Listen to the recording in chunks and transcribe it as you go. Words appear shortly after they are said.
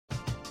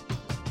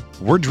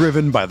We're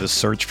driven by the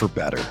search for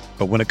better.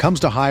 But when it comes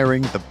to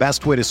hiring, the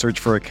best way to search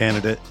for a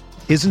candidate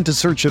isn't to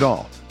search at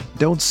all.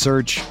 Don't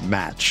search,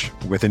 match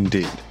with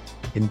Indeed.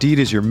 Indeed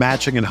is your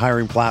matching and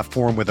hiring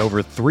platform with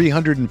over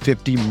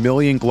 350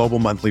 million global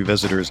monthly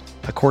visitors,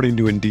 according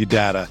to Indeed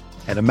data,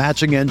 and a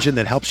matching engine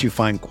that helps you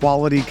find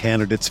quality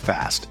candidates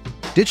fast.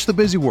 Ditch the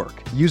busy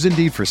work. Use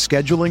Indeed for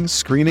scheduling,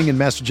 screening, and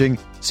messaging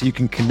so you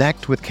can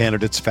connect with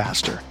candidates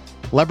faster.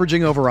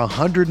 Leveraging over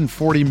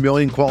 140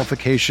 million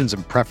qualifications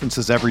and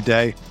preferences every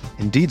day,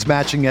 Indeed's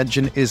matching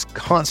engine is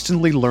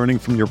constantly learning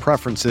from your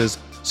preferences,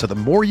 so the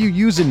more you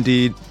use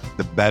Indeed,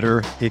 the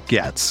better it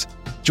gets.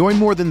 Join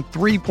more than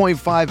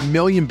 3.5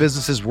 million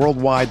businesses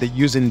worldwide that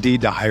use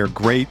Indeed to hire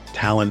great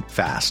talent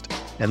fast.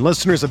 And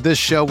listeners of this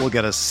show will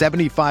get a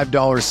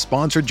 $75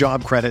 sponsored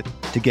job credit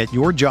to get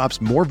your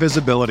jobs more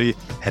visibility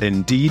at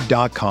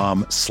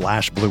Indeed.com/Blue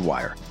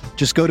Wire.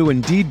 Just go to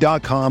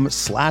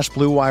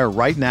Indeed.com/Blue Wire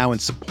right now and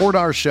support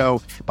our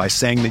show by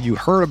saying that you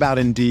heard about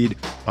Indeed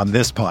on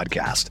this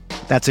podcast.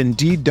 That's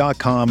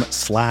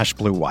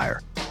Indeed.com/Blue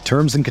Wire.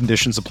 Terms and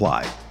conditions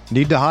apply.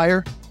 Need to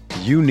hire?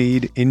 You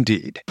need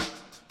Indeed.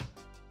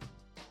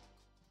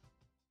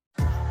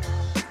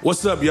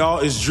 What's up, y'all?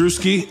 It's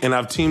Drewski, and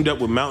I've teamed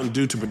up with Mountain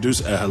Dew to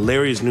produce a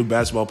hilarious new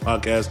basketball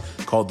podcast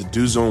called The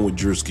Dew Zone with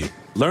Drewski.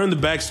 Learn the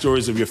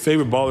backstories of your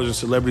favorite ballers and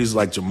celebrities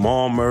like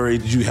Jamal Murray.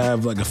 Did you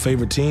have like a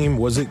favorite team?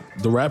 Was it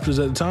the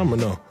Raptors at the time or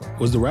no?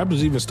 Was the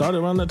Raptors even started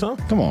around that time?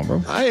 Come on,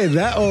 bro. I ain't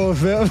that old,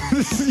 fam.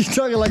 You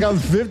talking like I'm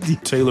 50.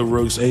 Taylor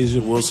Rooks, Asia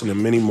Wilson,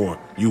 and many more.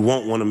 You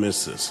won't want to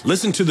miss this.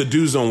 Listen to The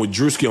Dew Zone with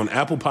Drewski on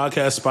Apple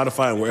Podcasts,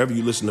 Spotify, and wherever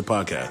you listen to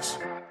podcasts.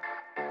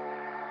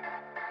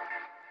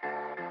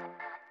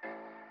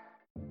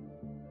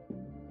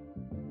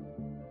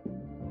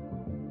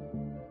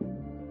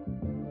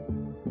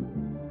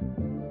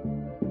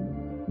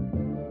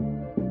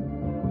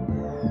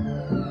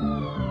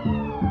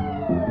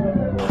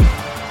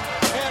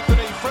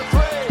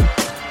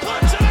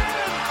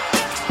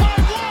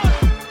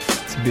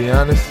 To be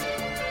honest,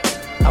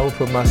 I would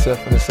put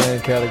myself in the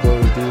same category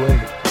as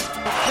D-Wade.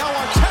 Now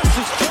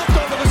Artest jumped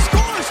over the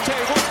scorer's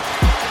table.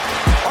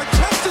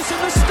 Artest in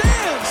the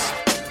stands.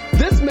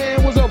 This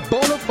man was a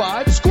bona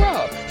fide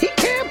scrub. He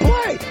can't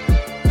play.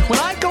 When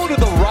I go to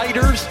the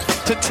writers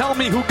to tell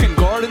me who can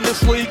guard in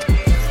this league,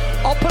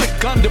 I'll put a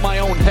gun to my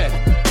own head.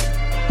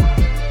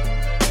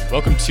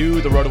 Welcome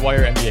to the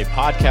RotoWire NBA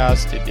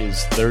podcast. It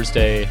is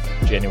Thursday,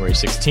 January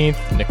 16th.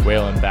 Nick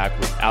Whalen back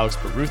with Alex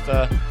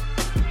Barutha.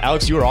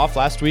 Alex, you were off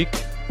last week.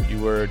 You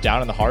were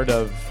down in the heart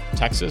of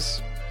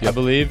Texas, yep. I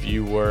believe.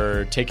 You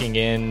were taking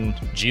in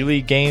G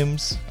League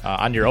games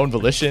on your own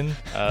volition,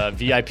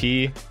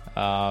 VIP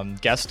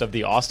guest of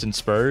the Austin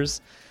Spurs.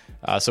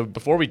 So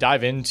before we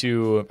dive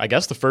into, I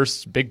guess, the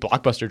first big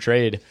blockbuster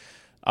trade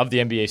of the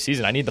NBA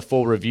season, I need the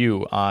full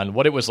review on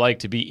what it was like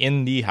to be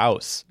in the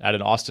house at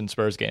an Austin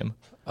Spurs game.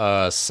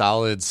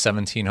 Solid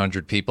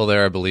 1,700 people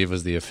there, I believe,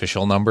 was the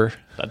official number.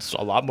 That's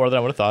a lot more than I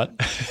would have thought.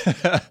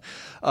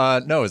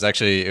 No, it was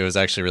actually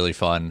really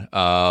fun.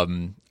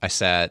 I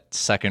sat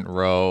second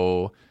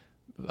row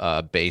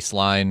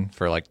baseline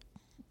for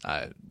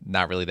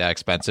not really that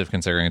expensive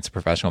considering it's a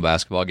professional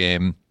basketball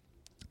game.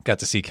 Got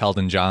to see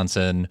Keldon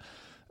Johnson,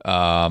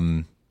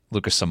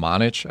 Lucas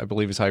Samanic, I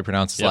believe is how you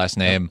pronounce his last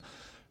name.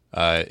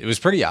 It was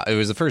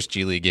the first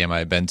G League game I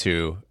had been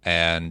to,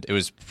 and it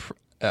was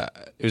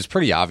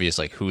pretty obvious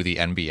like who the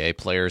NBA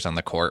players on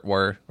the court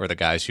were, or the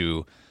guys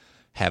who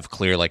have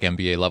clear like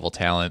NBA level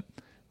talent.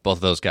 Both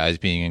of those guys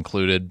being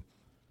included.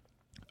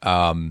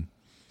 It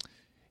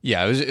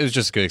was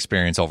just a good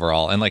experience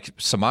overall. And like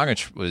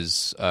Samanic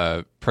was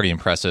pretty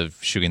impressive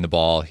shooting the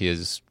ball. He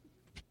has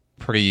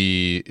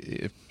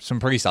some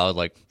pretty solid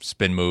like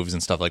spin moves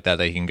and stuff like that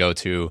he can go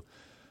to.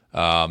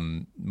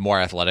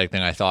 More athletic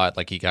than I thought.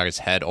 Like he got his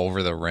head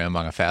over the rim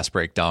on a fast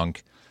break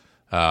dunk.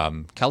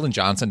 Keldon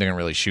Johnson didn't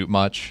really shoot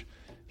much.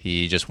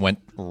 He just went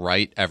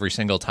right every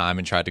single time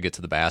and tried to get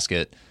to the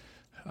basket.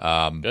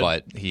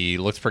 But he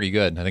looked pretty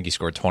good. I think he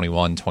scored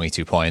 21,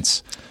 22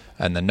 points.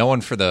 And then they were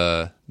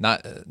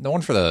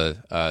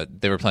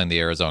playing the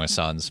Arizona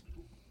Suns.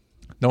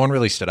 No one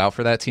really stood out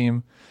for that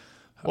team.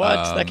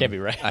 What? That can't be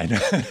right. I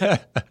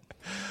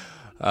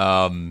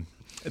know.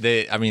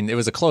 It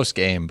was a close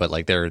game, but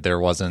like there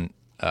wasn't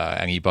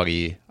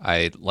anybody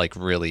I like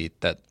really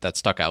that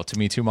stuck out to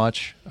me too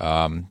much.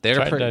 Trying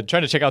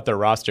to check out their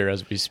roster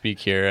as we speak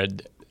here.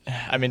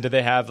 I mean, did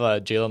they have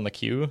Jalen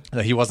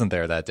McHugh? He wasn't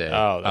there that day.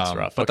 Oh, that's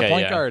rough. But the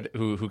point guard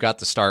who got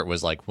the start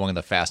was like one of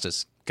the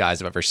fastest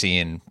guys I've ever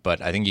seen. But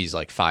I think he's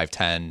like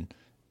 5'10",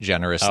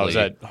 generously. Oh, is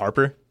that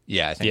Harper?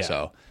 Yeah, I think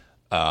so.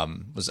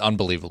 Was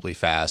unbelievably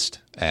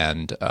fast,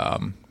 and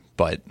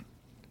but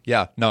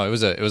yeah, no, it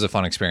was a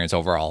fun experience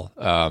overall.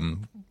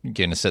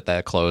 Getting to sit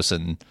that close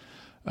and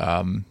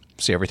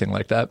see everything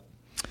like that.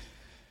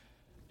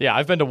 Yeah,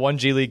 I've been to one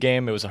G League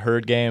game. It was a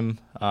Herd game.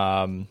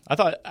 I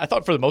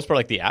thought for the most part,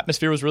 like the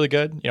atmosphere was really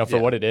good. For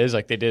what it is,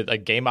 like they did,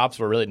 like game ops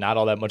were really not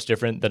all that much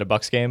different than a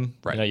Bucks game.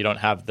 Right. You don't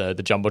have the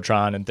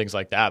jumbotron and things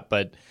like that,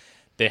 but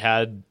they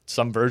had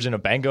some version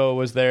of Bango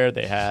was there.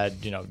 They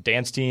had,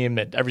 dance team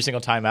at every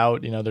single time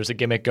out. There's a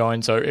gimmick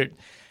going. So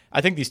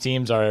I think these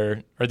teams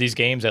or these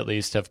games at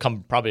least, have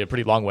come probably a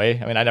pretty long way.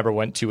 I mean, I never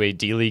went to a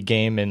D-League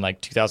game in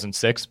like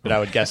 2006, but I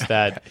would guess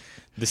that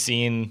the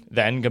scene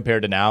then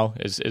compared to now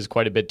is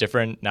quite a bit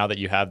different now that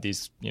you have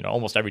these,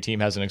 almost every team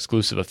has an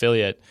exclusive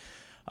affiliate.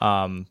 But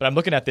I'm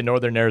looking at the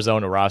Northern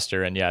Arizona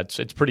roster, and yeah,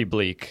 it's pretty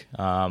bleak.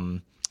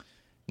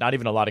 Not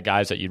even a lot of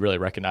guys that you'd really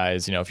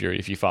recognize,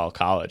 if you follow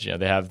college.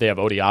 They have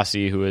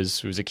Odiasi,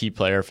 who's a key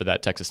player for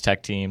that Texas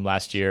Tech team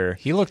last year.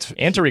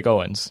 And Tariq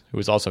Owens, who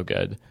was also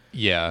good.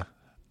 Yeah.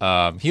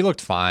 He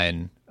looked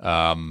fine,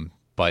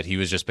 but he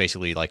was just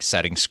basically like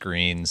setting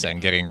screens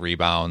and getting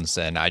rebounds,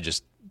 and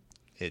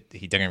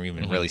he didn't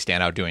even really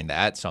stand out doing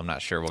that, so I'm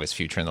not sure what his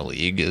future in the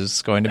league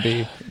is going to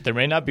be. There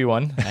may not be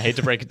one. I hate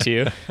to break it to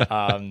you.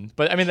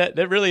 But I mean, that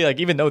really,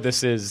 like, even though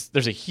there's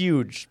a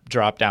huge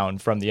drop down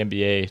from the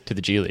NBA to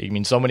the G League. I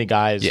mean, so many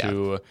guys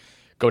who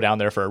go down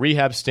there for a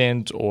rehab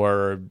stint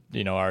or,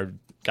 are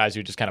guys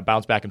who just kind of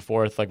bounce back and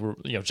forth. Like,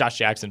 Josh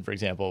Jackson, for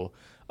example,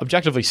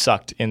 objectively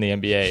sucked in the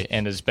NBA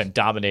and has been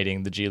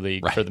dominating the G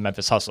League for the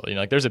Memphis Hustle.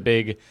 There's a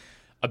big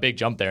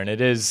jump there, and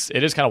it is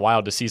kind of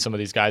wild to see some of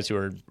these guys who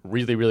are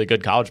really, really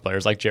good college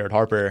players like Jared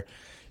Harper,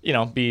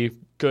 be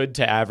good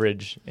to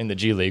average in the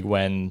G League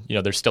when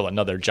there's still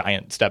another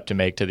giant step to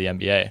make to the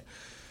NBA.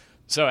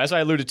 So as I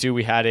alluded to,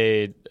 we had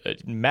a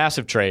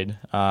massive trade.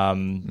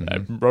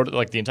 I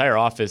wrote the entire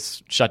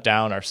office shut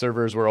down. Our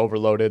servers were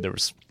overloaded. There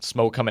was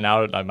smoke coming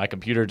out. My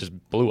computer just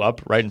blew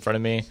up right in front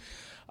of me.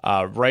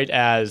 Right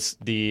as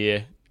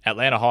the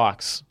Atlanta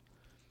Hawks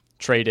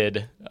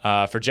traded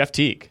for Jeff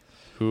Teague,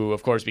 who,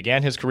 of course,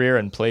 began his career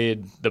and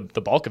played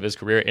the bulk of his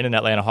career in an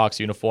Atlanta Hawks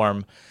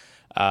uniform.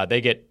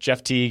 They get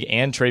Jeff Teague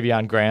and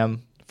Travion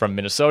Graham from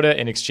Minnesota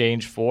in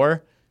exchange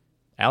for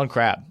Allen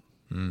Crabbe.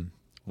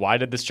 Why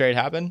did this trade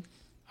happen?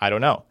 I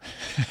don't know.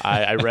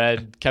 I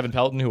read Kevin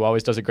Pelton, who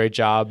always does a great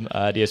job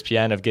at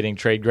ESPN of getting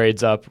trade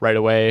grades up right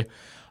away.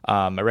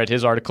 I read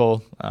his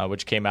article,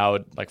 which came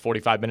out like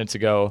 45 minutes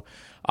ago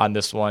on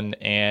this one,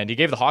 and he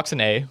gave the Hawks an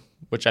A,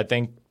 which I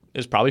think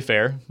is probably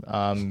fair.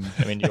 I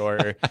mean,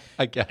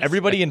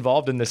 everybody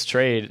involved in this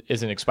trade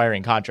is an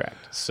expiring contract.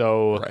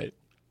 So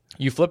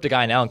you flipped a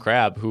guy in Allen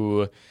Crabbe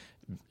who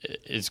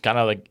is kind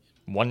of like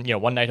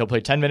one night he'll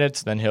play 10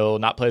 minutes, then he'll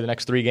not play the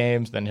next 3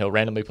 games, then he'll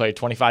randomly play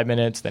 25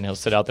 minutes, then he'll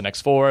sit out the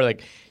next 4.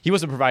 Like, he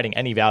wasn't providing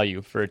any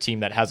value for a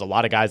team that has a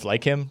lot of guys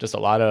like him, just a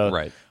lot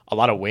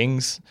of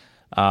wings.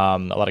 A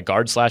lot of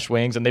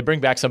guard/wings, and they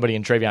bring back somebody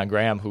in Travion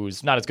Graham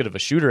who's not as good of a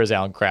shooter as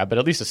Allen Crabbe, but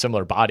at least a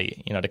similar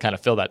body, to kind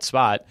of fill that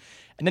spot.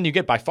 And then you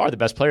get by far the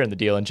best player in the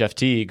deal in Jeff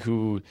Teague,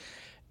 who,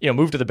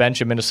 moved to the bench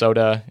in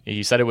Minnesota.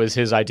 He said it was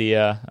his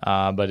idea,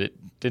 but it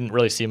didn't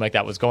really seem like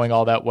that was going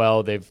all that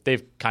well.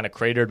 They've kind of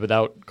cratered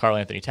without Karl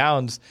Anthony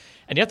Towns,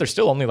 and yet they're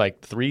still only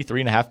like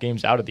 3.5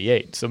 games out of the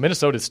 8. So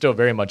Minnesota is still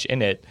very much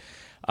in it,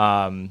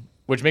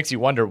 which makes you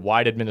wonder,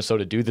 why did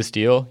Minnesota do this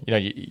deal?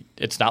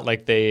 It's not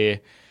like they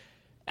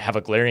have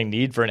a glaring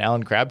need for an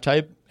Allen Crabbe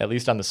type, at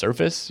least on the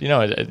surface,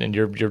 and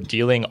you're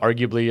dealing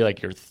arguably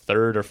like your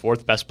 3rd or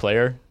 4th best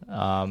player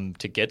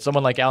to get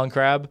someone like Allen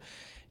Crabbe.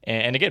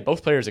 And again,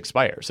 both players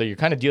expire. So you're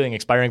kind of dealing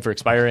expiring for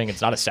expiring.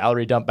 It's not a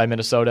salary dump by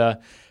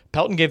Minnesota.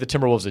 Pelton gave the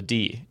Timberwolves a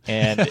D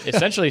and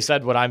essentially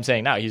said what I'm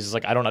saying now. He's just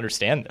like, I don't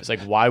understand this. Like,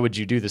 why would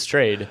you do this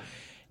trade?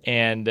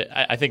 And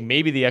I think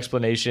maybe the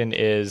explanation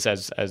is,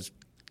 as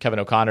Kevin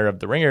O'Connor of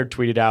The Ringer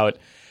tweeted out,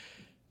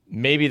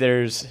 maybe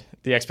there's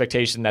the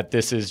expectation that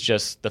this is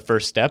just the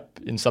first step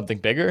in something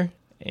bigger.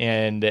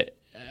 And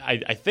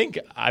I think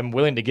I'm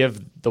willing to give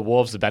the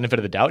Wolves the benefit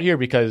of the doubt here,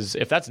 because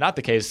if that's not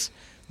the case,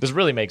 this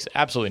really makes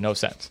absolutely no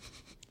sense.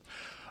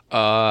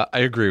 I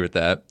agree with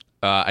that.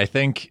 I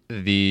think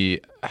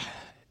because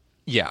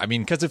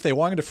if they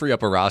wanted to free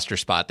up a roster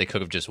spot, they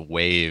could have just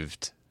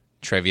waived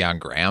Travion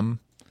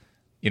Graham.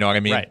 You know what I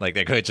mean? Right. Like,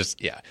 they could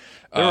just,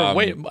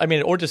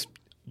 or just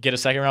get a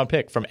 2nd-round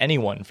pick from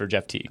anyone for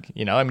Jeff Teague.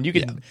 You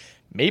could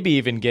maybe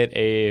even get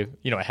a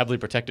heavily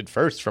protected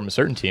first from a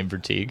certain team for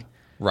Teague.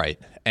 Right.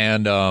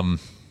 And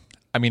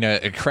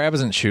Crabbe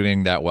isn't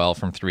shooting that well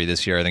from 3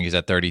 this year. I think he's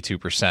at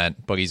 32%,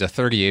 but he's a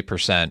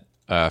 38%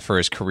 for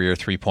his career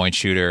 3-point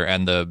shooter.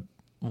 And the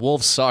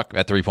Wolves suck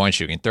at 3-point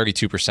shooting,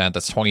 32%.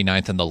 That's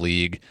 29th in the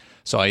league.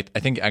 So I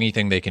think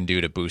anything they can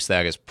do to boost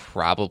that is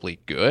probably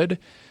good.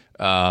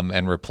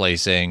 And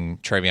replacing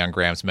Travion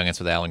Graham's minutes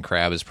with Allen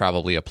Crabbe is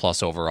probably a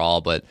plus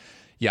overall. But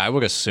yeah, I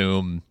would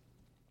assume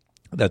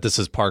that this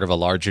is part of a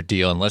larger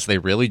deal, unless they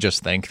really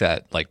just think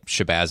that like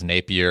Shabazz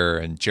Napier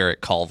and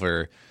Jarrett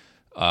Culver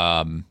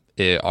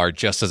are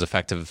just as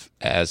effective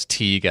as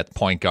Teague at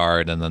point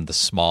guard, and then the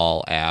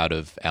small add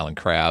of Allen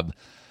Crabbe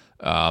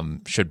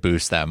should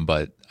boost them.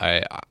 But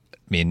I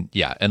mean,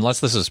 unless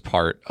this is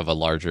part of a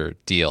larger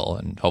deal,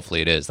 and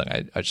hopefully it is,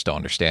 then I just don't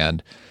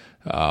understand.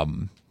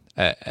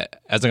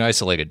 As an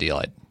isolated deal,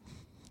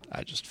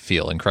 I just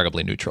feel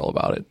incredibly neutral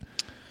about it.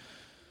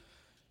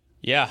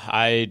 Yeah,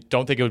 I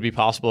don't think it would be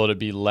possible to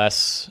be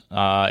less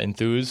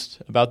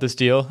enthused about this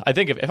deal. I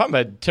think if I'm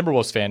a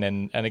Timberwolves fan,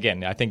 and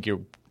again, I think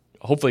you're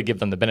hopefully give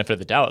them the benefit of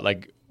the doubt.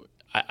 Like,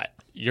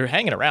 you're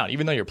hanging around,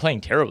 even though you're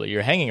playing terribly.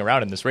 You're hanging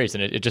around in this race,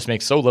 and it just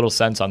makes so little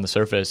sense on the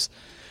surface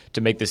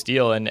to make this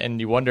deal. And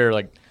you wonder,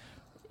 like,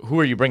 who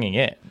are you bringing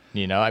in?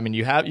 You know, I mean,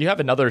 you have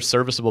another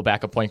serviceable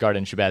backup point guard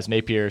in Shabazz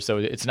Napier, so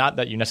it's not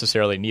that you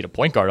necessarily need a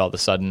point guard all of a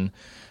sudden.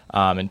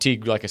 And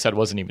Teague, like I said,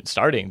 wasn't even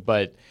starting.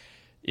 But,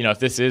 you know, if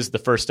this is the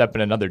first step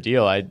in another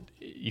deal,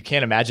 you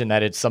can't imagine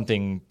that it's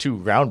something too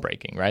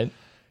groundbreaking, right?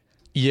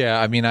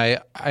 Yeah, I mean, I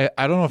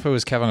don't know if it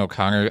was Kevin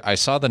O'Connor. I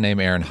saw the name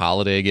Aaron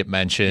Holiday get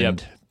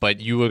mentioned. Yep. But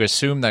you would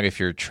assume that if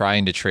you're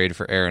trying to trade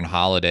for Aaron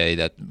Holiday,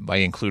 that might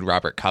include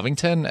Robert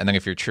Covington. And then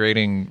if you're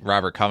trading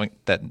Robert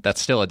Covington,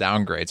 that's still a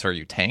downgrade. So are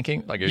you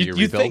tanking? Like, are you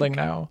rebuilding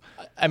now?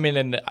 I mean,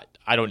 and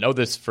I don't know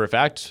this for a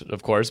fact,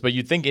 of course, but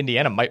you'd think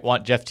Indiana might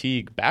want Jeff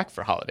Teague back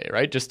for Holiday,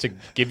 right? Just to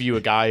give you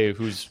a guy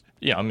who's,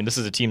 you know, I mean, this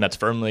is a team that's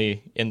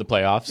firmly in the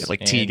playoffs. Yeah,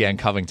 like Teague and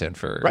Covington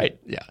for... Right.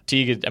 Yeah.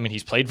 Teague, I mean,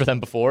 he's played for them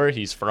before.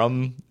 He's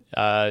from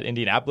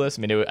Indianapolis.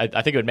 I mean,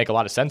 I think it would make a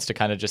lot of sense to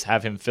kind of just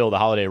have him fill the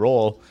Holiday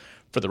role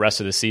for the rest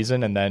of the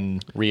season and then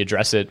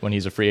readdress it when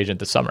he's a free agent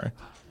this summer.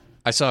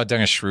 I saw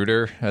Dennis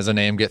Schroeder as a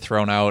name get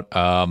thrown out.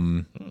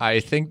 I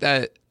think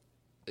that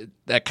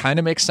kind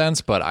of makes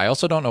sense, but I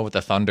also don't know what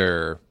the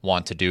Thunder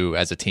want to do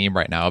as a team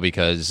right now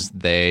because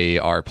they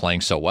are playing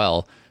so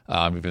well.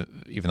 Even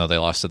though they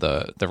lost to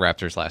the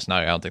Raptors last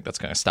night, I don't think that's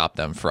going to stop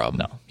them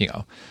from, you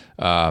know.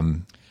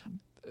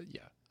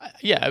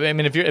 Yeah, I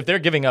mean, if they're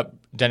giving up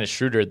Dennis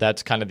Schroeder,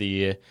 that's kind of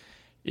the,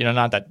 you know,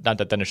 not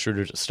that Dennis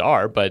Schroeder's a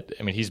star, but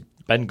I mean, he's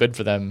been good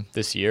for them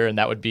this year, and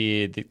that would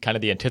be kind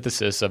of the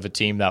antithesis of a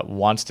team that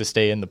wants to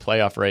stay in the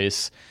playoff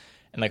race.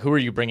 And like, who are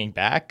you bringing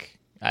back?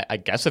 I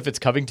guess if it's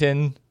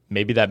Covington,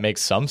 maybe that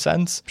makes some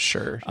sense.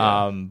 Sure.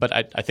 Yeah. But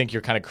I think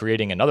you're kind of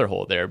creating another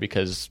hole there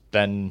because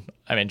then,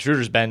 I mean,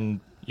 Schroeder's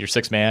been your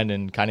sixth man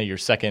and kind of your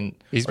second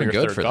He's been or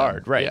your good third for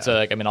guard. them. Right. Yeah. So,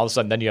 like, I mean, all of a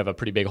sudden then you have a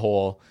pretty big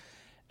hole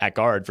at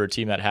guard for a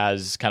team that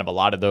has kind of a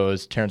lot of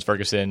those Terrence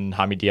Ferguson,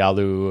 Hamid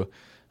Diallo,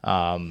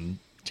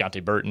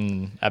 Deontay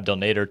Burton, Abdel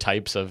Nader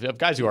types of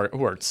guys who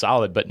are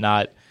solid, but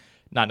not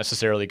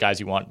necessarily guys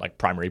you want like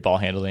primary ball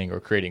handling or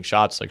creating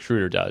shots like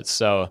Schroeder does.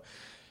 So,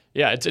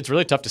 yeah, it's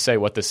really tough to say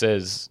what this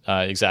is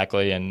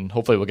exactly, and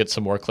hopefully we'll get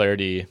some more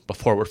clarity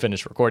before we're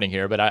finished recording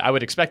here. But I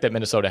would expect that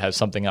Minnesota has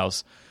something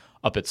else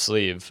up its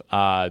sleeve.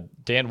 Dan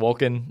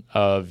Wolken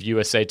of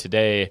USA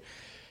Today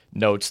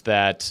notes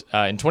that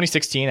in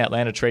 2016,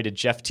 Atlanta traded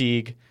Jeff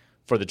Teague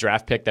for the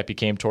draft pick that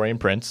became Taurean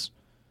Prince.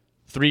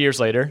 3 years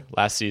later,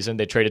 last season,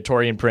 they traded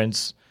Taurean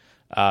Prince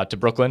to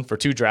Brooklyn for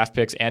 2 draft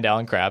picks and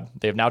Allen Crabbe.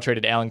 They have now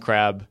traded Allen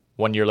Crabbe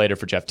 1 year later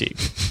for Jeff Teague.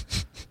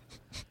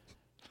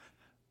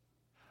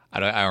 I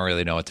don't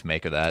really know what to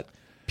make of that.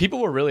 People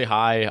were really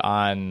high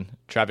on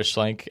Travis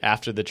Schlenk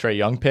after the Trae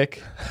Young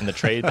pick and the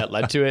trade that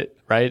led to it,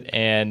 right?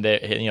 And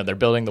they're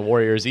building the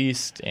Warriors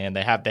East, and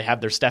they have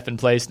their Steph in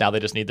place. Now they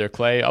just need their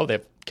Klay. Oh, they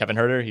have Kevin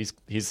Huerter. He's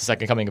the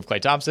second coming of Klay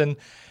Thompson.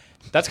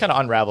 That's kind of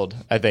unraveled,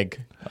 I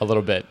think, a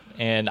little bit.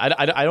 And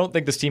I don't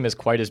think this team is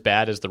quite as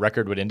bad as the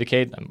record would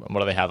indicate. What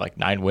do they have, like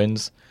 9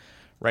 wins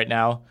right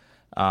now?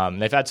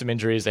 They've had some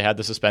injuries. They had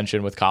the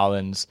suspension with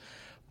Collins.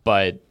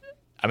 But,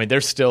 I mean,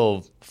 they're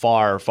still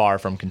far, far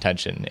from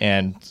contention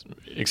and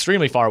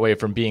extremely far away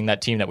from being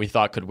that team that we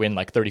thought could win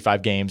like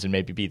 35 games and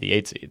maybe be the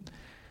 8th seed.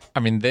 I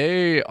mean,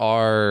 they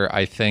are,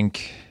 I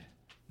think,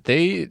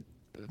 they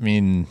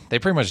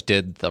pretty much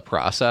did the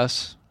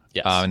process.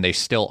 Yes. And they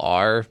still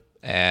are.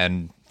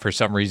 And for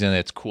some reason,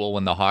 it's cool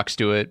when the Hawks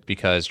do it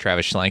because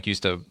Travis Schlenk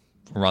used to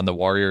run the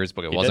Warriors,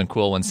 but it wasn't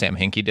cool when Sam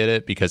Hinkie did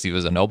it because he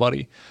was a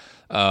nobody.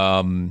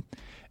 And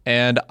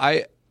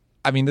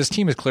I mean, this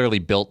team is clearly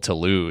built to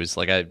lose.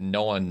 Like,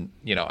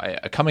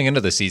 coming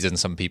into the season,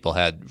 some people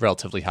had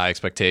relatively high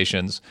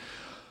expectations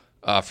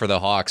for the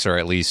Hawks, or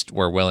at least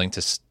were willing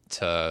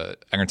to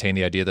entertain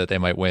the idea that they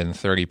might win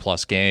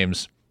 30-plus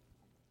games.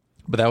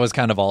 But that was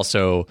kind of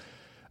also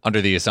under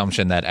the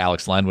assumption that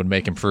Alex Len would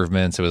make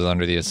improvements. It was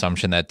under the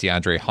assumption that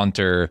DeAndre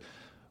Hunter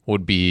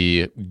would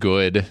be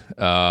good,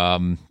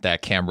 that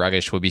Cam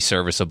Reddish would be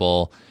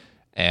serviceable,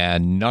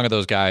 and none of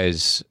those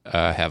guys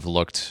have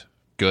looked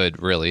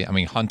good, really. I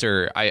mean,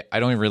 Hunter, I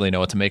don't even really know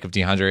what to make of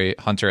DeAndre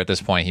Hunter at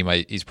this point.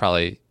 He's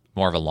probably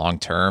more of a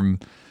long-term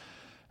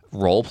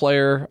role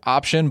player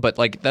option, but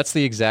like that's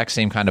the exact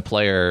same kind of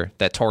player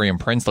that Taurean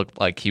Prince looked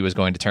like he was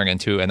going to turn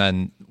into. And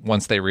then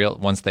once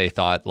they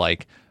thought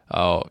like,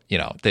 oh,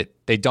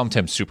 they dumped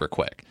him super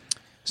quick.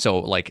 So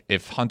like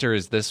if Hunter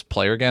is this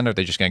player again, are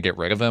they just going to get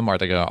rid of him? Are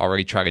they going to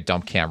already try to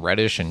dump Cam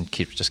Reddish and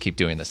keep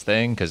doing this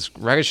thing? Because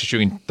Reddish is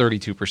shooting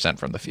 32%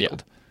 from the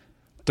field. Yeah.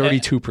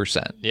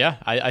 32%. Yeah,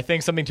 I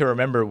think something to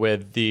remember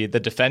with the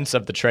defense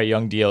of the Trae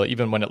Young deal,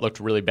 even when it looked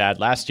really bad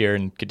last year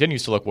and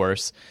continues to look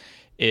worse,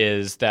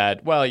 is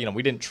that, well,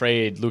 we didn't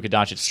trade Luka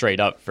Doncic straight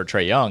up for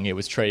Trae Young. It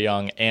was Trae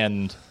Young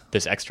and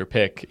this extra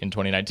pick in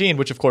 2019,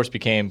 which of course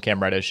became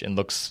Cam Reddish and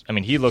this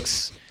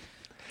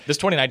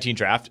 2019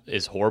 draft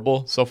is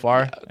horrible so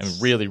far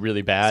and really,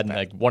 really bad. And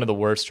like one of the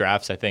worst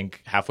drafts, I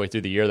think, halfway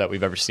through the year that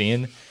we've ever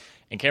seen.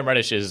 And Cam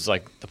Reddish is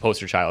like the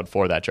poster child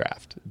for that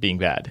draft being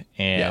bad.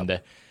 And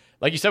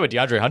like you said with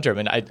DeAndre Hunter, I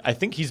mean, I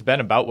think he's been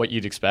about what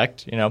you'd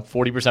expect.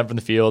 40% from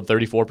the field,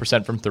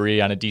 34% from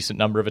three on a decent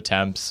number of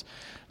attempts.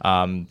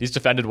 He's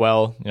defended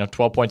well,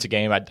 12 points a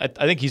game. I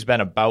think he's been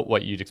about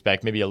what you'd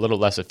expect, maybe a little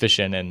less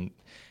efficient, and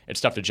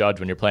it's tough to judge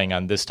when you're playing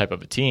on this type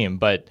of a team.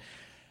 But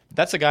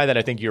that's a guy that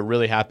I think you're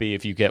really happy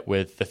if you get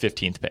with the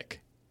 15th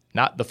pick,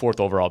 not the 4th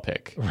overall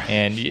pick. Right.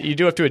 And you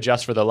do have to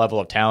adjust for the level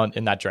of talent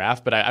in that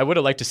draft. But I would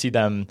have liked to see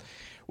them,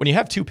 when you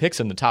have 2 picks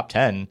in the top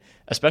 10,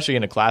 especially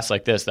in a class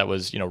like this that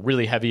was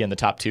really heavy in the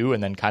top 2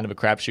 and then kind of a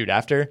crapshoot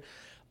after,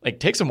 like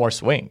take some more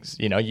swings.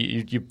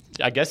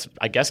 I guess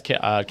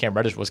Cam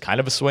Reddish was kind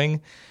of a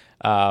swing,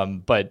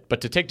 but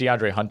to take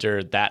DeAndre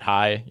Hunter that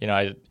high,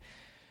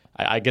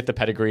 I get the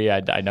pedigree.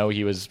 I know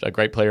he was a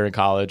great player in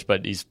college,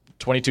 but he's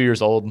 22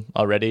 years old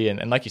already,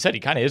 and like you said, he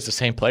kind of is the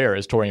same player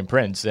as Taurean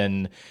Prince,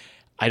 and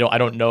I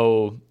don't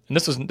know. And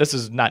this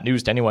is not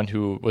news to anyone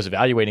who was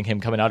evaluating him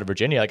coming out of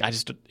Virginia. Like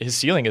his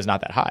ceiling is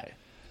not that high.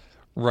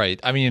 Right.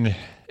 I mean,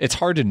 it's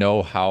hard to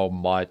know how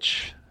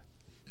much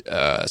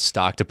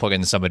stock to put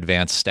in some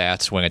advanced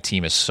stats when a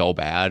team is so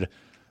bad.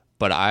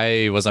 But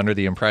I was under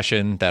the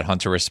impression that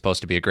Hunter was supposed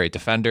to be a great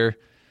defender.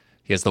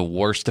 He has the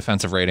worst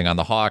defensive rating on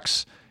the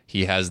Hawks.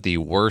 He has the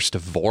worst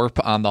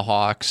VORP on the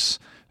Hawks.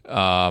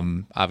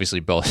 Obviously,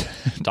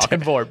 both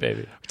talking VORP,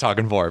 baby.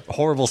 Talking VORP.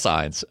 Horrible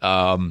signs.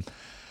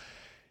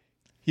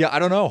 Yeah, I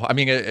don't know. I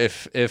mean,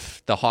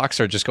 if the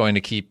Hawks are just going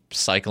to keep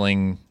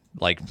cycling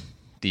like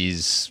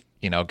these,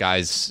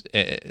 guys,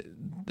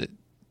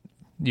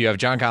 you have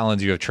John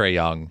Collins, you have Trae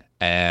Young,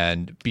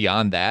 and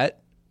beyond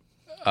that,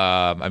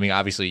 I mean,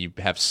 obviously you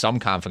have some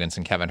confidence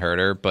in Kevin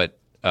Huerter, but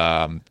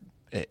I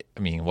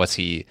mean, what's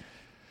he?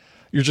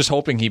 You're just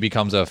hoping he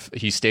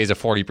stays a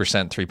 40%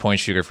 3-point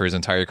shooter for his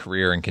entire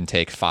career and can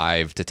take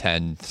 5 to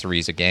 10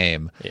 threes a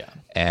game. Yeah.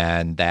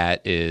 And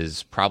that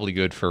is probably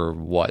good for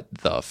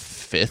the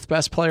 5th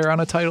best player on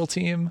a title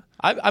team.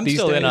 I'm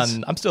still in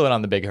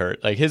on the big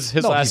hurt. Like he's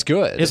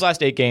good. His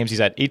last 8 games,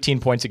 he's at 18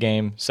 points a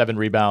game, 7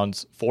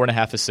 rebounds,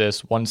 4.5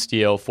 assists, 1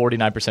 steal,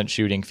 49%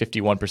 shooting,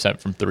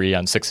 51% from 3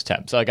 on 6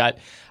 attempts. So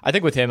I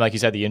think with him, like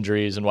he's had the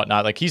injuries and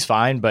whatnot, like he's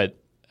fine, but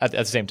at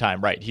the same time,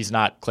 right, he's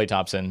not Klay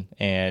Thompson,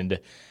 and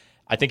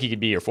I think he could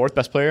be your 4th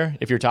best player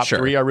if your top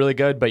 3 are really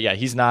good. But yeah,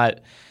 he's not.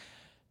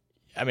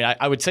 I mean,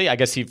 I would say, I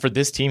guess for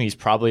this team, he's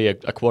probably a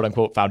quote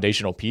unquote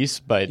foundational piece,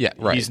 but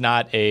he's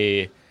not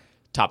a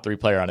top 3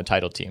 player on a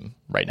title team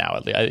right now.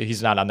 At least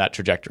he's not on that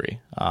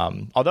trajectory.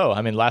 Although,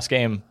 I mean, last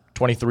game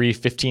 23,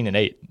 15, and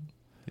 8.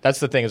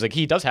 That's the thing, is like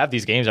he does have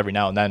these games every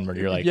now and then where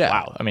you're like,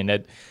 wow. I mean,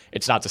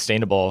 it's not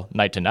sustainable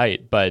night to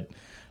night, but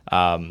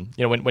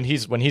when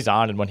he's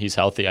on and when he's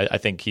healthy, I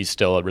think he's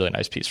still a really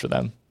nice piece for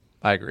them.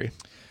 I agree.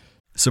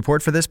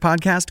 Support for this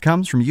podcast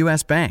comes from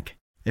U.S. Bank.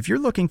 If you're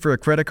looking for a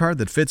credit card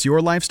that fits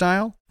your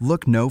lifestyle,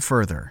 look no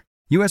further.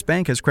 U.S.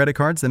 Bank has credit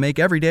cards that make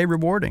every day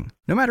rewarding,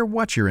 no matter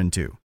what you're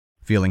into.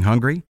 Feeling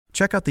hungry?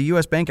 Check out the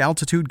U.S. Bank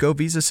Altitude Go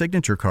Visa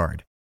Signature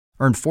Card.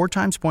 Earn 4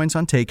 times points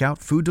on takeout,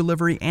 food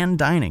delivery, and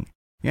dining.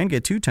 And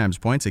get 2 times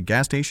points at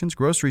gas stations,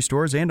 grocery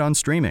stores, and on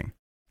streaming.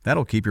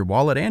 That'll keep your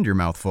wallet and your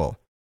mouth full.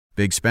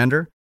 Big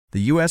spender?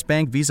 The U.S.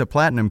 Bank Visa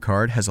Platinum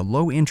Card has a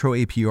low intro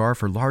APR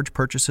for large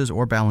purchases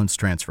or balance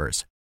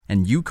transfers.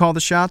 And you call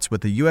the shots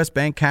with the U.S.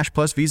 Bank Cash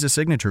Plus Visa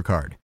Signature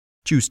Card.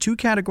 Choose 2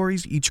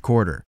 categories each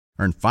quarter.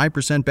 Earn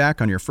 5% back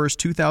on your first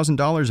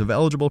 $2,000 of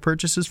eligible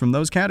purchases from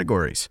those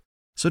categories.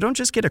 So don't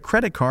just get a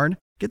credit card,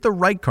 get the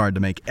right card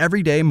to make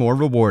every day more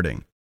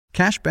rewarding.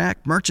 Cashback,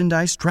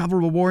 merchandise, travel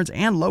rewards,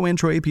 and low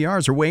intro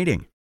APRs are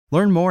waiting.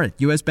 Learn more at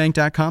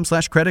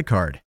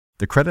usbank.com/creditcard.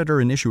 The creditor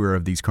and issuer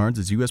of these cards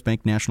is U.S.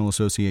 Bank National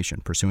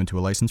Association, pursuant to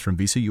a license from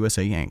Visa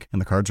USA Inc., and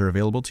the cards are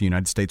available to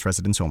United States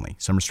residents only.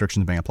 Some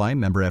restrictions may apply.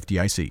 Member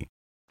FDIC.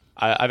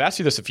 I've asked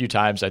you this a few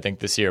times, I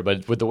think, this year,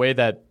 but with the way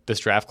that this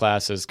draft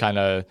class has kind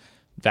of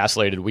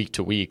vacillated week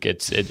to week,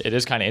 it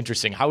is kind of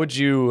interesting. How would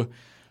you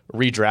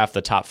redraft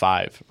the top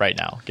 5 right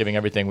now, giving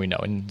everything we know,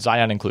 and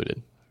Zion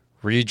included?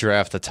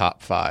 Redraft the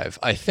top 5.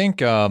 I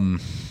think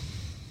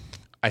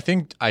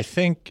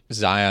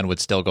Zion would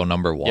still go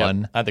number 1.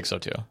 Yep, I think so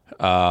too.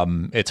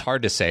 It's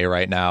hard to say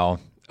right now,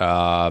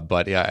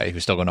 but yeah, he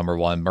would still go number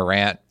 1.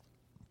 Morant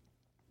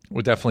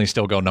would definitely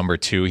still go number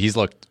 2. He's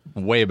looked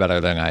way better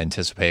than I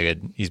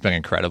anticipated. He's been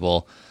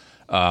incredible.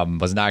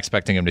 Was not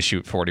expecting him to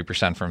shoot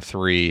 40% from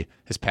 3.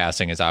 His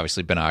passing has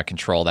obviously been out of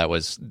control. That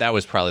was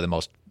probably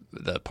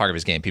the part of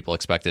his game people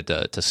expected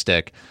to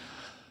stick.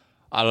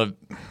 Out of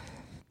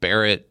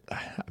Barrett,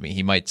 I mean,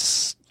 he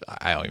might.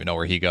 I don't even know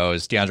where he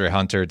goes. DeAndre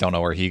Hunter, don't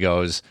know where he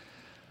goes.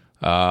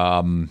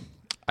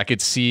 I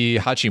could see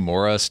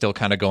Hachimura still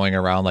kind of going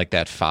around like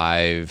that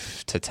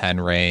 5 to 10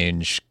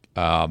 range.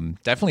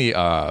 Definitely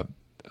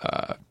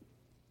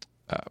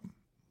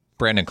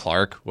Brandon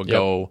Clark would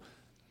go.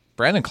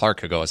 Brandon Clark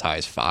could go as high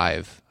as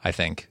 5, I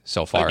think,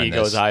 so far. He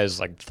goes as high as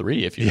like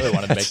 3 if you really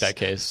wanted to make that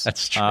case.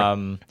 That's true.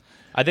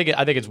 I think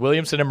it's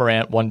Williamson and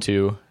Morant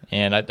 1-2,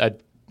 and I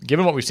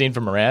given what we've seen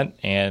from Morant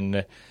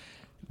and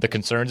the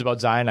concerns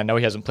about Zion, I know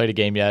he hasn't played a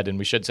game yet, and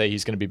we should say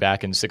he's going to be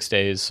back in 6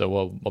 days, so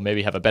we'll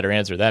maybe have a better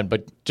answer then.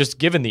 But just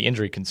given the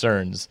injury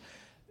concerns,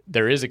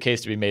 there is a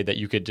case to be made that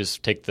you could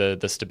just take the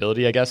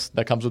stability, I guess,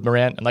 that comes with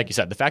Morant. And like you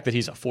said, the fact that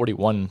he's a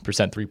 41%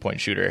 3-point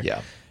shooter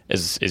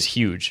is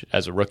huge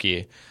as a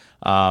rookie.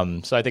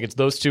 So I think it's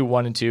those two,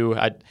 1 and 2.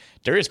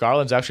 Darius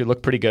Garland's actually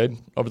looked pretty good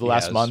over the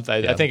last month.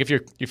 I think if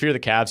you're the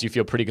Cavs, you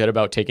feel pretty good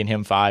about taking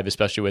him 5,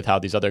 especially with how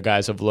these other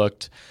guys have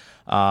looked.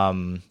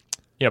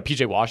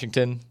 PJ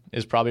Washington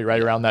is probably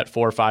right around that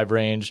 4 or 5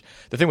 range.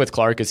 The thing with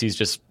Clark is he's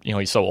just,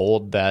 he's so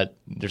old that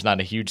there's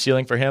not a huge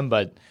ceiling for him.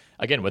 But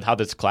again, with how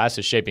this class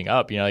is shaping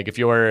up, like if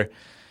you're,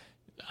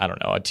 I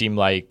don't know, a team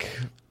like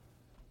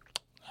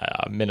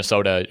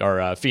Minnesota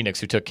or Phoenix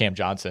who took Cam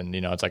Johnson,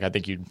 it's like I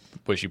think you'd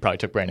wish you probably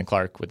took Brandon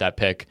Clark with that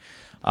pick.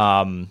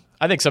 I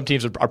think some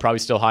teams are probably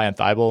still high on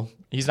Thibault.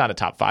 He's not a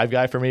top 5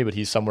 guy for me, but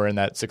he's somewhere in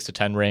that 6 to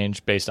 10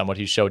 range based on what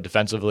he showed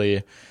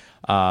defensively.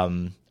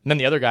 And then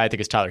the other guy I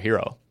think is Tyler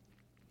Hero.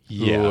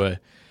 Who,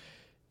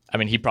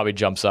 he probably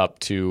jumps up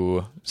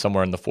to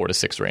somewhere in the 4 to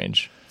 6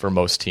 range for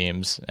most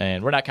teams.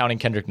 And we're not counting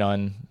Kendrick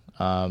Nunn.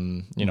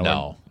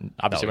 No.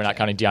 Obviously, we're not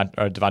counting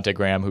Devontae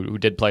Graham, who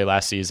did play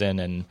last season.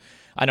 And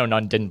I know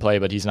Nunn didn't play,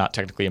 but he's not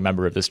technically a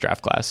member of this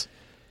draft class.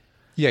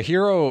 Yeah,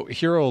 Hero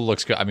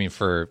looks good.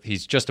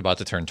 He's just about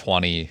to turn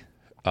 20,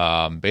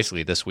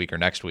 basically this week or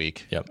next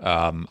week. Yep.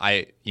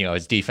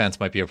 His defense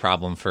might be a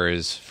problem for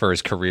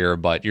his career,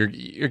 but you're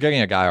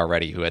getting a guy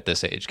already who at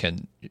this age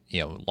can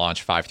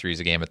launch 5 threes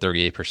a game at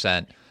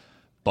 38%.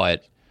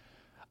 But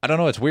I don't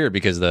know. It's weird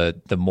because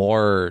the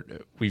more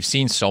we've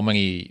seen so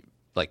many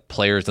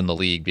players in the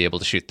league be able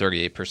to shoot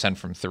 38%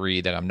 from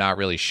 3 that I'm not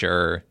really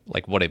sure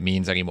what it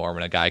means anymore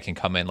when a guy can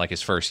come in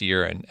his first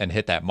year and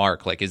hit that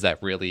mark. Is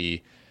that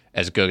really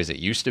as good as it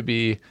used to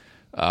be?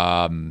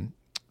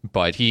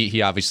 But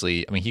he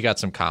obviously, he got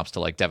some comps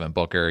to Devin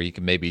Booker. He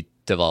can maybe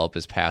develop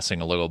his passing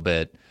a little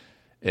bit.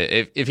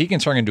 If he can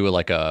turn into a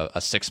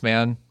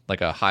 6-man,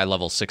 a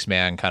high-level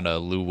 6-man kind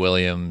of Lou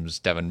Williams,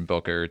 Devin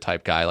Booker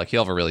type guy,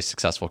 he'll have a really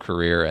successful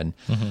career. And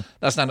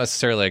that's not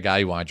necessarily a guy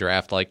you want to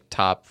draft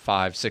top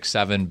 5, 6,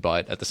 7.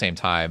 But at the same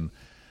time,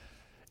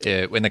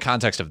 in the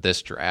context of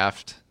this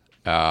draft,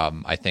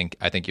 I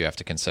think you have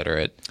to consider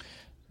it.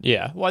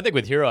 Yeah, well, I think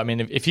with Hero,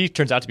 if he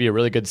turns out to be a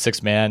really good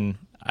 6-man,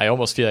 I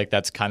almost feel like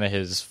that's kind of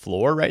his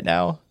floor right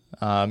now.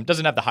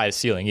 Doesn't have the highest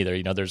ceiling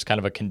either. There's kind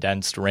of a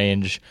condensed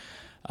range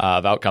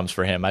of outcomes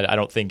for him. I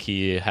don't think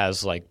he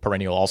has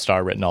perennial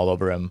all-star written all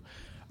over him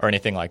or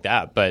anything like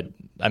that. But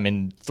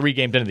 3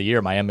 games into the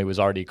year, Miami was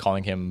already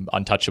calling him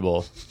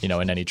untouchable,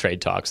 in any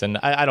trade talks. And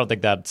I don't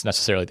think that's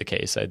necessarily the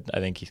case. I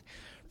think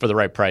for the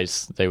right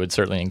price, they would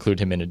certainly include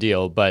him in a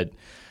deal. But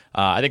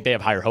I think they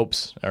have higher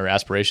hopes or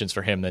aspirations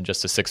for him than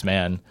just a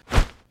 6-man.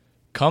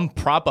 Come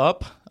prop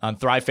up on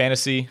Thrive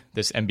Fantasy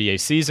this NBA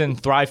season.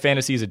 Thrive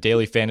Fantasy is a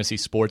daily fantasy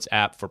sports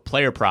app for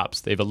player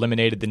props. They've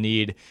eliminated the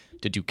need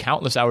to do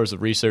countless hours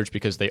of research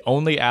because they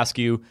only ask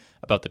you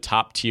about the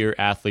top-tier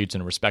athletes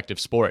in a respective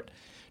sport.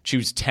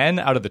 Choose 10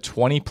 out of the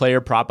 20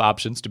 player prop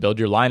options to build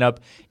your lineup.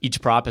 Each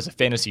prop has a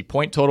fantasy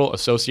point total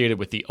associated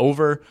with the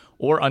over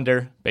or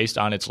under based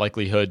on its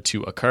likelihood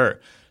to occur.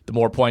 The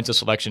more points a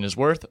selection is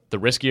worth, the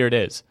riskier it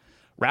is.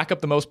 Rack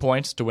up the most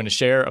points to win a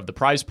share of the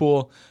prize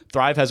pool.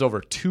 Thrive has over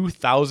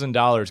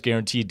 $2,000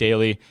 guaranteed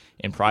daily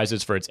in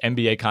prizes for its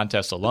NBA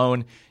contest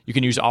alone. You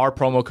can use our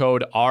promo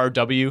code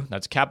RW,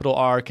 that's capital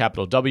R,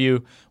 capital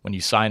W, when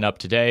you sign up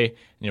today, and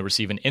you'll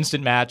receive an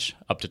instant match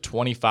up to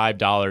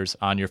 $25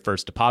 on your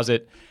first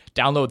deposit.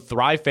 Download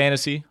Thrive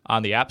Fantasy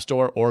on the App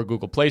Store or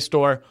Google Play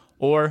Store,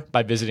 or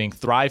by visiting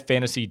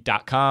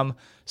thrivefantasy.com.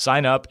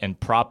 Sign up and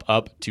prop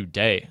up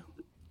today.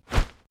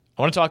 I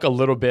want to talk a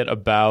little bit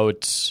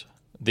about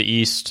the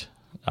East,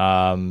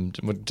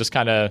 just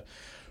kind of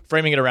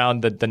framing it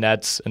around the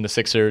Nets and the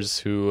Sixers,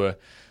 who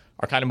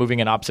are kind of moving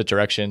in opposite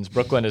directions.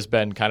 Brooklyn has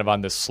been kind of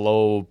on this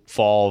slow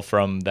fall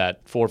from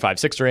that 4, 5,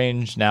 6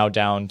 range, now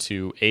down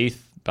to 8th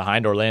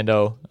behind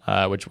Orlando,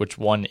 which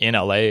won in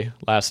LA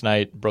last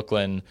night.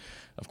 Brooklyn,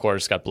 of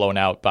course, got blown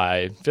out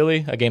by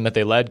Philly, a game that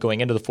they led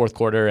going into the fourth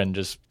quarter and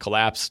just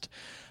collapsed.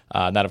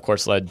 And that, of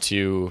course, led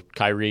to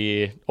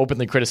Kyrie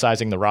openly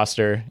criticizing the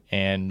roster.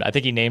 And I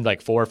think he named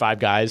 4 or 5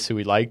 guys who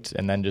he liked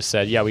and then just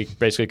said, yeah, we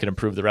basically could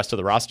improve the rest of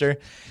the roster.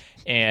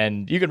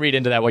 And you can read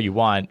into that what you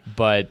want.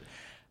 But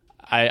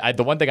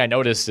the one thing I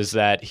noticed is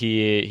that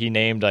he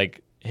named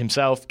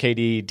himself,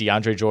 KD,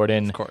 DeAndre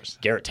Jordan, of course,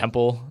 Garrett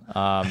Temple,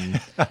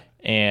 and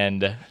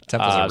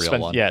Temple's a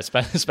real one. Yeah,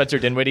 Spencer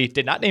Dinwiddie.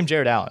 Did not name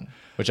Jared Allen,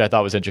 which I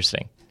thought was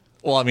interesting.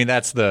 Well,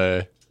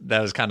 that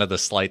was kind of the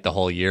slight the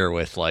whole year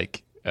with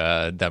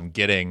them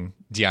getting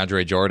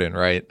DeAndre Jordan,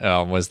 right?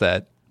 Was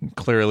that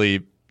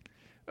clearly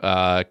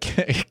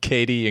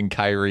KD and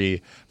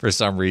Kyrie, for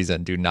some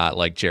reason, do not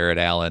like Jared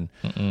Allen.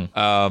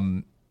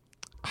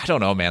 I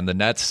don't know, man. The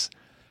Nets,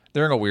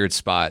 they're in a weird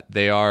spot.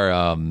 They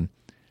are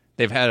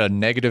they've had a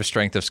negative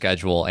strength of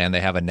schedule and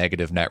they have a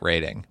negative net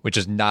rating, which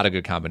is not a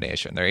good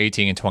combination. They're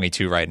 18 and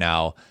 22 right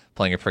now,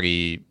 playing a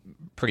pretty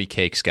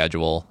cake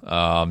schedule.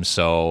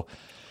 So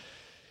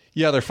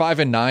yeah, they're 5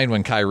 and 9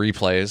 when Kyrie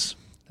plays.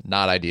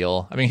 Not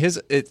ideal.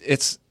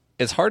 It's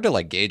it's hard to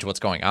like gauge what's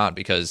going on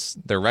because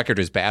their record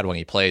is bad when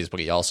he plays, but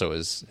he also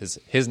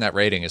his net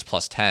rating is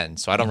 +10.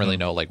 So I don't really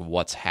know like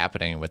what's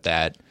happening with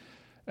that.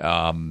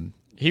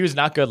 He was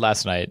not good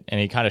last night, and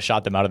he kind of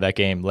shot them out of that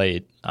game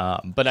late.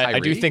 But I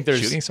do think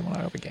there's shooting someone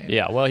out of a game.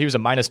 Yeah, well, he was a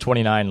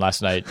 -29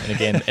 last night in a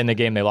game. In the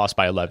game they lost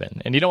by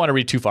 11, and you don't want to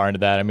read too far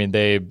into that. I mean,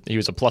 he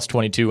was a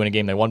 +22 in a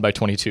game they won by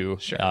 22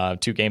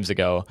 2 games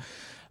ago.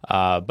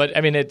 But I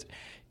mean,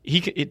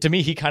 to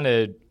me he kind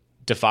of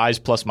defies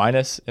plus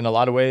minus in a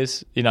lot of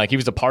ways. You know, like he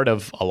was a part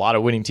of a lot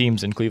of winning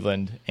teams in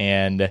Cleveland,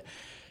 and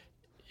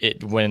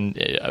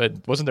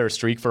wasn't there a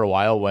streak for a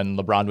while when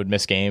LeBron would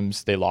miss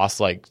games? They lost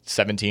like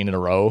 17 in a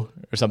row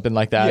or something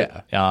like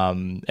that. Yeah.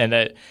 And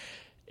that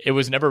it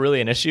was never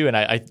really an issue.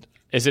 And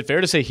is it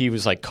fair to say he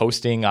was like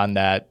coasting on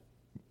that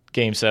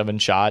Game 7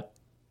 shot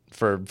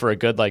for a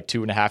good like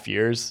 2.5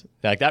 years?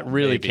 Like that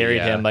really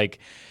carried him. Like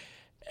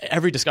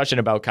every discussion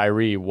about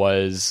Kyrie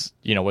was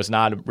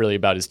not really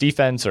about his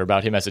defense or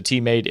about him as a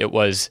teammate. It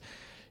was,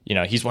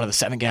 he's one of the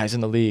 7 guys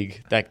in the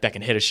league that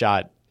can hit a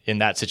shot in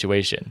that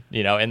situation,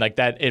 and like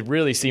that, it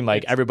really seemed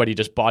like everybody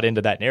just bought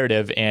into that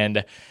narrative.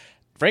 And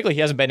frankly, he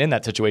hasn't been in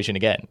that situation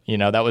again.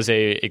 That was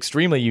a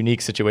extremely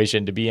unique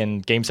situation to be in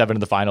Game 7 of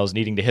the finals,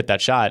 needing to hit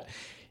that shot.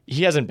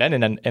 He hasn't been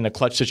in a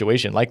clutch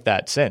situation like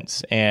that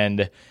since.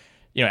 And,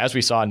 as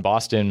we saw in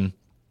Boston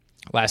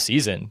last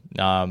season,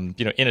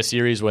 in a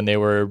series when they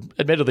were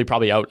admittedly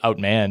probably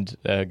outmanned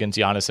against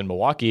Giannis in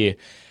Milwaukee,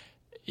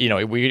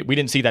 we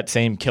didn't see that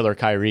same killer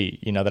Kyrie,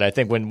 that I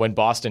think when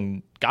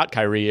Boston got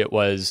Kyrie, it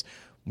was,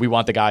 we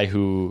want the guy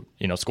who,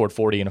 scored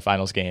 40 in a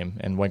finals game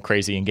and went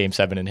crazy in Game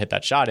 7 and hit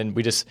that shot. And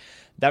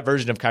that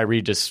version of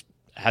Kyrie just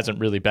hasn't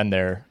really been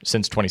there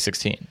since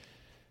 2016.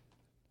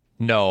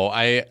 No,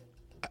 I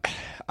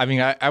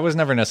mean, I was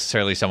never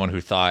necessarily someone who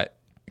thought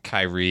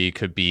Kyrie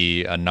could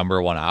be a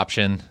number 1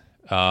 option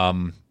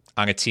on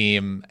a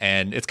team.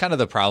 And it's kind of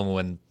the problem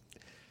when,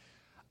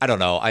 I don't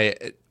know,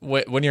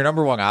 when your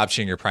number 1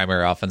 option, your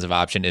primary offensive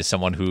option, is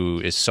someone who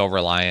is so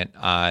reliant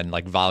on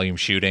like volume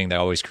shooting, that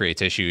always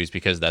creates issues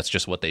because that's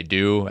just what they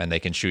do, and they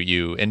can shoot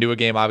you into a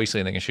game,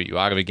 obviously, and they can shoot you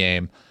out of a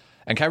game.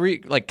 And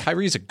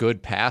Kyrie's a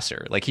good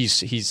passer. Like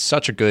he's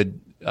such a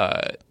good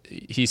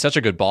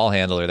ball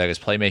handler that his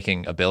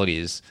playmaking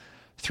abilities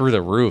through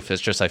the roof.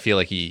 It's just I feel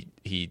like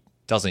he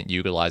doesn't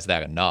utilize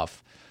that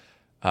enough.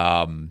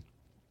 And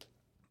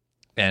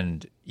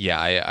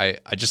yeah,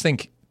 I just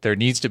think there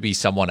needs to be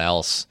someone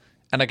else.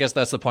 And I guess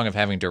that's the point of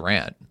having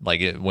Durant.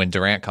 Like when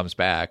Durant comes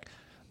back,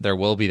 there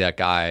will be that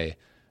guy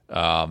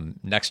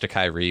next to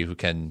Kyrie who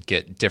can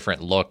get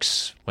different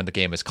looks when the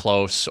game is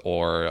close,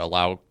 or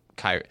allow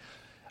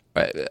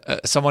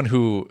someone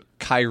who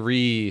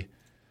Kyrie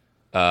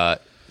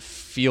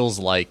feels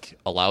like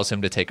allows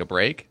him to take a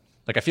break.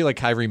 Like I feel like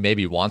Kyrie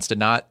maybe wants to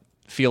not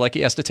feel like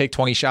he has to take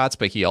 20 shots,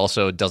 but he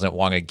also doesn't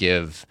want to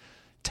give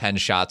 10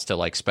 shots to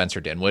like Spencer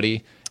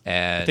Dinwiddie.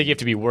 And I think you have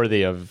to be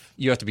worthy of.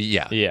 You have to be,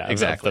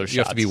 exactly. You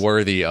have to be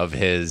worthy of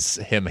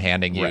him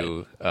handing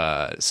you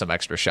some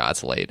extra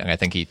shots late, and I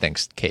think he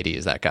thinks KD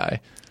is that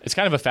guy. It's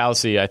kind of a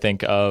fallacy, I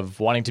think, of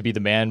wanting to be the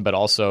man, but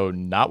also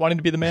not wanting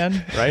to be the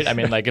man, right? I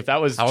mean, like if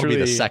that was I want truly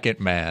to be the second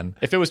man.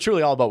 If it was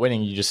truly all about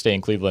winning, you just stay in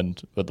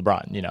Cleveland with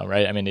LeBron,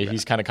 right? I mean,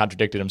 he's kind of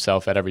contradicted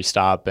himself at every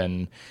stop,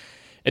 and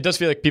it does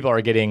feel like people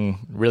are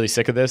getting really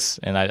sick of this,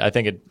 and I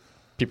think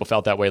people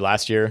felt that way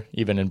last year,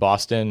 even in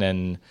Boston,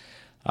 and.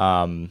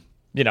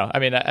 I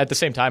mean, at the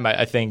same time,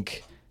 I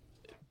think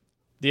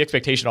the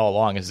expectation all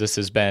along is this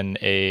has been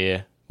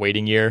a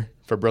waiting year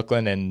for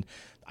Brooklyn, and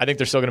I think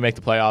they're still going to make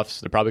the playoffs.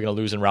 They're probably going to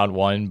lose in round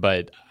 1,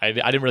 but I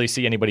didn't really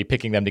see anybody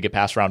picking them to get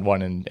past round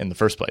 1 in the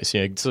first place.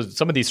 So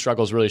some of these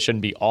struggles really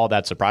shouldn't be all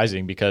that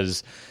surprising,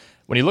 because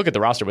when you look at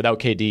the roster without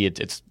KD,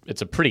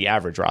 it's a pretty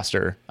average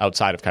roster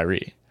outside of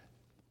Kyrie.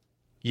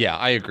 Yeah,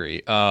 I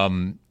agree. I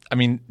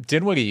mean,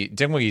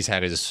 Dinwiddie's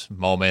had his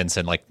moments,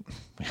 and like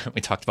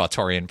we talked about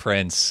Taurean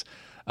Prince.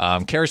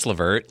 Karis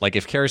LeVert, like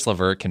if Karis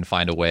LeVert can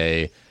find a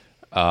way,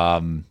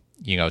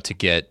 to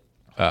get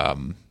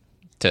to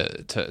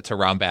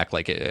round back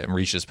like and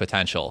reach his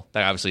potential,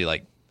 that obviously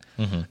like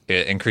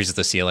it increases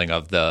the ceiling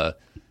of the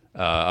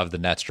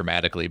Nets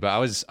dramatically. But I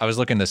was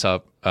looking this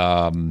up.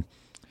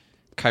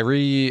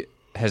 Kyrie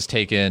has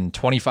taken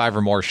 25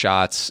 or more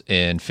shots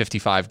in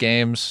 55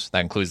 games.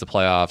 That includes the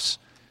playoffs.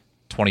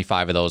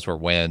 25 of those were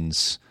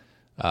wins.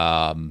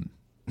 The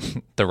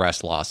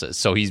rest losses.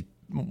 So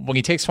when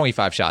he takes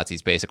 25 shots,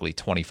 he's basically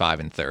 25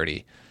 and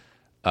 30,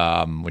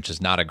 which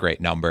is not a great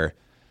number.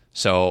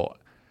 So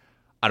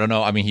I don't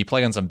know. I mean, he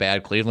played on some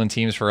bad Cleveland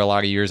teams for a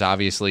lot of years,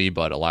 obviously,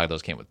 but a lot of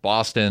those came with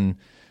Boston.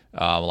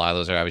 A lot of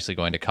those are obviously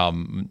going to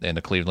come in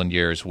the Cleveland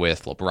years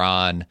with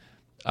LeBron.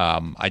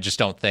 I just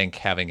don't think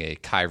having a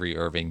Kyrie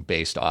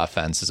Irving-based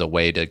offense is a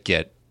way to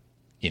get,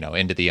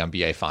 into the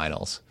NBA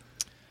Finals.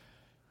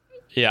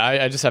 Yeah,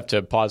 I just have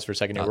to pause for a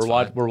second here.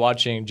 We're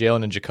watching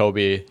Jalen and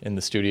Jacoby in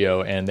the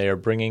studio, and they are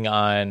bringing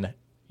on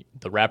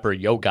the rapper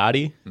Yo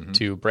Gotti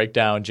to break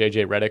down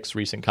JJ Redick's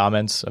recent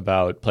comments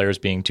about players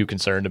being too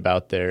concerned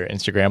about their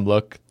Instagram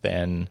look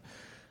than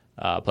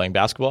playing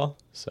basketball.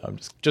 So I'm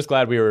just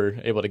glad we were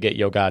able to get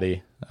Yo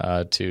Gotti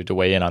to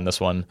weigh in on this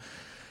one.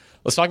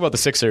 Let's talk about the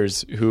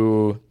Sixers,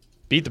 who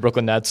beat the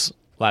Brooklyn Nets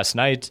last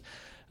night.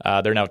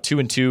 They're now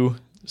 2-2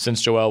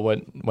 since Joel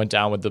went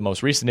down with the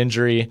most recent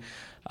injury.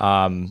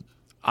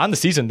 On the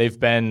season, they've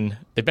been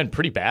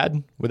pretty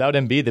bad without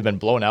Embiid. They've been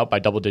blown out by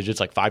double digits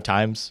like 5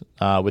 times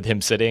with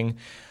him sitting.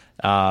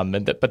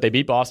 But they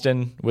beat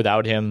Boston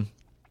without him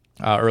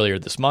earlier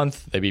this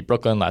month. They beat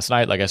Brooklyn last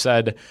night. Like I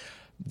said,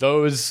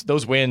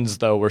 those wins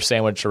though were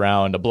sandwiched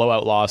around a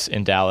blowout loss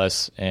in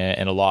Dallas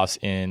and a loss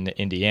in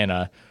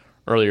Indiana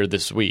earlier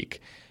this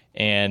week.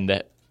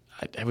 And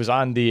I was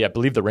on I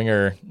believe the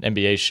Ringer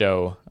NBA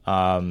show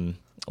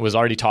was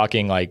already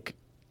talking like,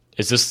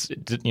 is this,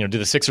 do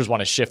the Sixers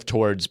want to shift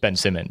towards Ben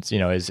Simmons?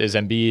 Is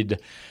Embiid,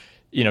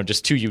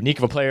 just too unique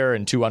of a player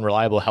and too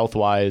unreliable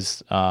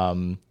health-wise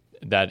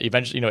that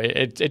eventually,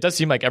 it does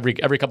seem like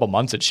every couple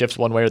months it shifts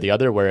one way or the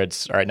other, where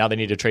it's, all right, now they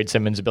need to trade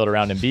Simmons and build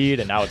around Embiid,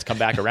 and now it's come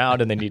back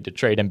around and they need to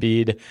trade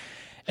Embiid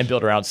and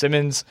build around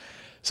Simmons.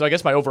 So I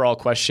guess my overall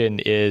question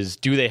is,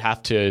 do they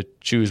have to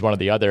choose one or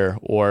the other,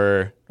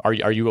 or are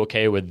you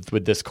okay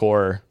with this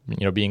core,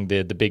 being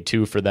the big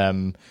two for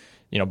them,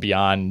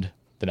 beyond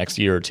the next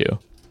year or two?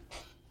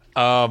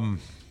 I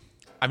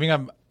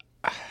mean,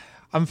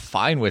 I'm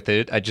fine with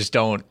it. I just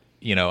don't,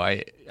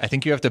 I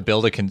think you have to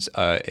build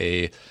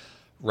a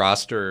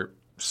roster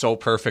so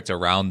perfect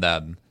around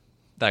them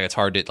that it's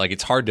hard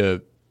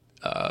to,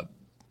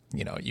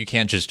 you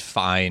can't just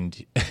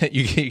find,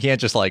 you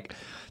can't just like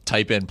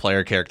type in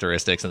player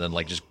characteristics and then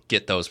like just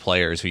get those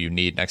players who you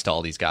need next to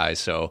all these guys.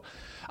 So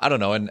I don't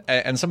know.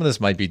 And some of this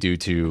might be due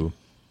to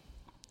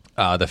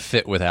the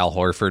fit with Al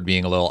Horford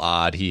being a little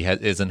odd. He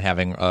isn't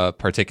having a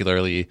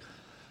particularly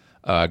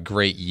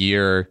great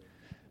year.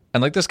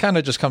 And like this kind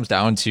of just comes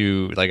down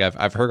to, like,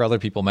 I've heard other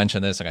people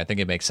mention this, and I think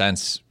it makes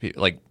sense.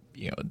 Like,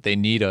 they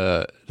need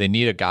a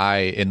guy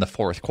in the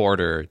fourth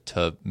quarter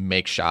to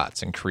make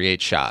shots and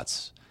create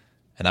shots,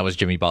 and that was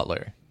Jimmy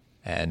Butler,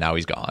 and now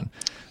he's gone.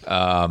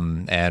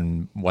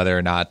 And whether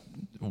or not,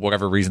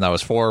 whatever reason that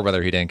was for,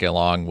 whether he didn't get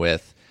along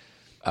with,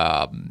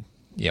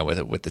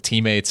 with the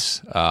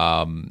teammates,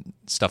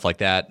 stuff like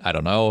that, I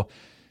don't know.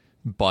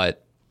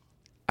 But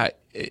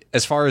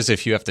as far as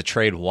if you have to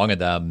trade one of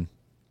them,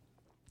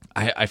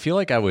 I feel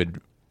like I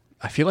would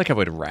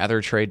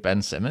rather trade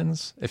Ben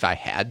Simmons if I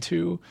had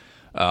to.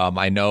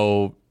 I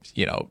know,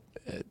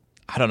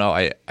 I don't know.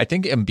 I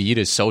think Embiid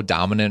is so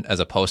dominant as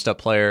a post-up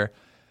player,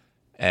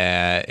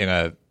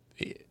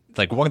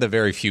 like one of the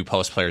very few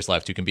post players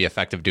left who can be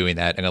effective doing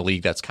that in a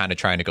league that's kind of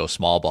trying to go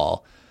small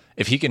ball.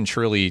 If he can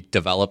truly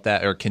develop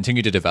that, or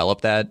continue to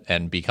develop that,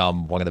 and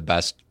become one of the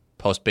best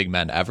post big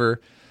men ever,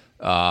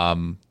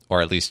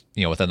 or at least,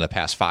 within the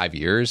past 5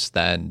 years,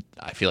 then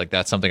I feel like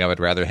that's something I would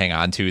rather hang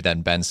on to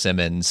than Ben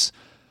Simmons'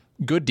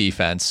 good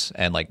defense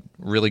and like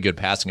really good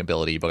passing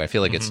ability. But I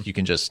feel like you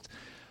can just,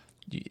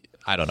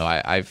 I don't know.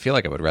 I feel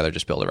like I would rather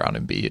just build around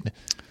Embiid.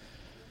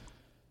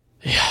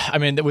 Yeah, I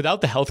mean,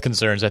 without the health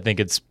concerns, I think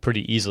it's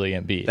pretty easily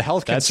Embiid. The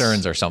health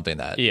concerns are something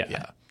that,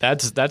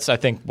 that's I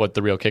think what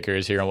the real kicker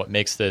is here, and what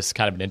makes this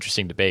kind of an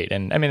interesting debate.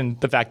 And I mean,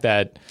 the fact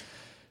that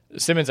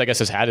Simmons, I guess,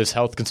 has had his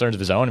health concerns of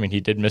his own. I mean, he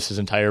did miss his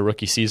entire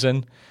rookie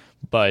season,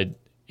 but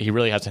he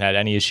really hasn't had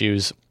any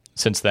issues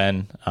since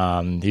then.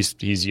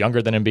 He's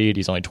younger than Embiid.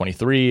 He's only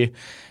 23.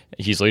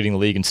 He's leading the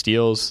league in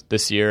steals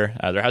this year.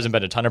 There hasn't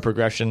been a ton of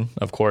progression,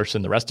 of course,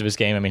 in the rest of his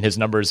game. I mean, his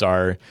numbers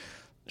are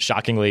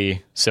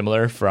shockingly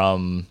similar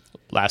from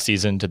last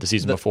season to the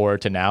season before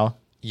to now.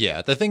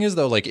 Yeah, the thing is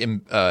though, like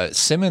Ben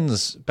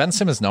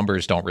Simmons'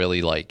 numbers don't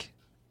really like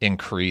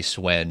increase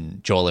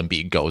when Joel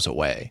Embiid goes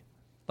away.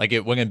 Like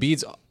when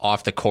Embiid's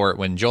off the court,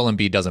 when Joel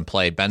Embiid doesn't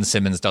play, Ben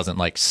Simmons doesn't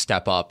like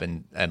step up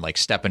and like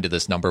step into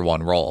this number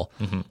one role.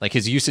 Like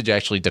his usage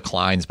actually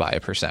declines by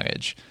a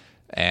percentage,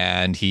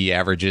 and he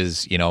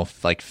averages,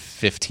 like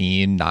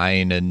 15,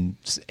 9, and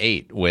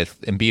 8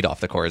 with Embiid off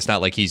the court. It's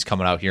not like he's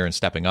coming out here and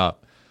stepping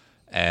up.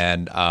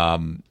 And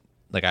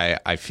like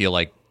I feel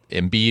like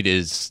Embiid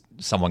is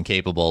someone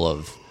capable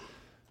of,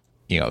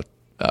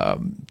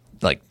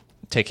 like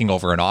taking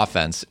over an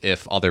offense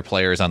if other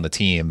players on the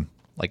team,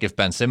 like if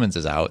Ben Simmons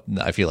is out,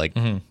 I feel like,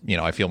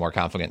 I feel more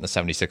confident in the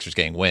 76ers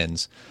getting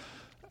wins.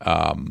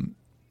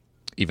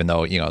 Even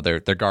though,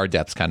 their guard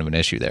depth's kind of an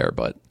issue there,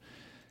 but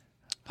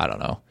I don't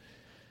know.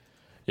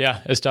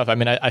 Yeah, it's tough. I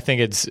mean, I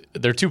think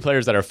they're two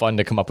players that are fun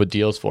to come up with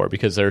deals for,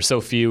 because there are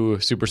so few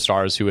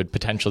superstars who would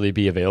potentially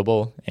be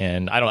available,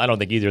 and I don't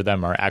think either of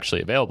them are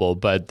actually available.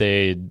 But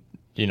they,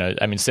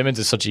 I mean, Simmons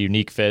is such a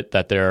unique fit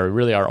that there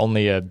really are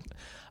only a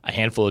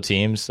handful of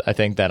teams, I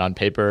think, that on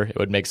paper it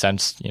would make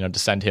sense, to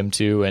send him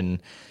to.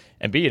 And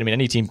Embiid, I mean,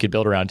 any team could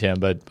build around him,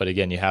 but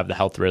again, you have the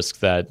health risk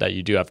that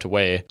you do have to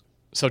weigh.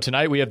 So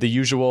tonight we have the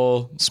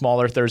usual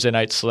smaller Thursday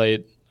night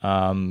slate.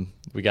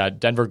 We got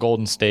Denver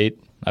Golden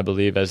State, I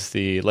believe, as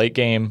the late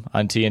game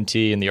on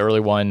TNT, and the early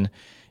one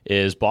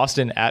is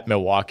Boston at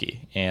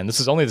Milwaukee. And this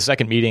is only the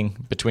second meeting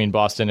between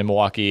Boston and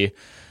Milwaukee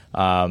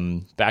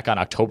back on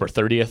October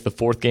 30th, the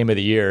fourth game of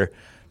the year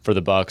for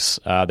the Bucks.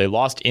 They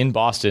lost in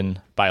Boston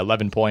by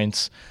 11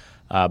 points.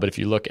 But if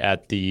you look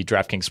at the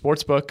DraftKings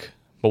Sportsbook,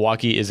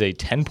 Milwaukee is a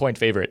 10-point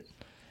favorite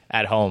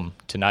at home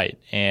tonight.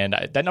 And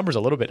that number's a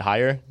little bit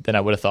higher than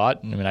I would have thought.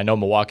 I mean, I know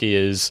Milwaukee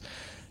is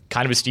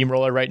kind of a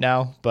steamroller right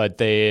now, but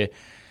they've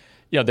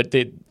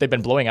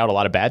been blowing out a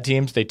lot of bad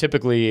teams. They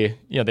typically,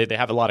 they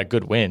have a lot of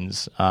good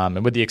wins.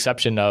 And with the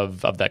exception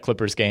of that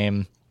Clippers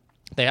game,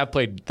 they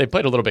played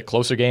a little bit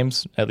closer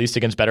games, at least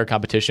against better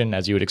competition,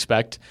 as you would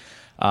expect.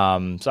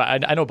 So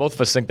I know both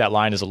of us think that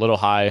line is a little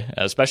high,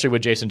 especially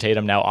with Jason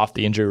Tatum now off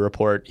the injury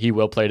report. He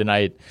will play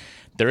tonight.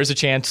 There is a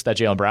chance that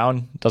Jaylen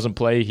Brown doesn't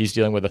play. He's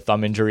dealing with a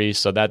thumb injury,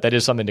 so that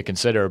is something to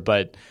consider.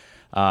 But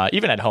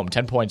even at home,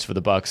 10 points for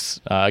the Bucks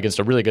against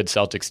a really good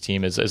Celtics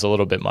team is a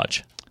little bit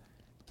much.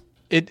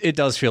 It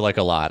does feel like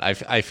a lot.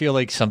 I feel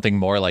like something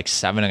more like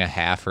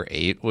 7.5 or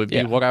 8 would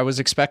be what I was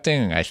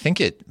expecting. I think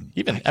it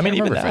even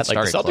that like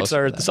the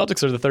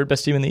Celtics are the third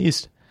best team in the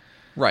East,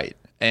 right?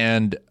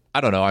 And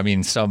I don't know. I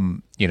mean,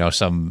 some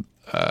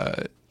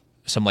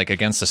like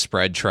against the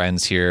spread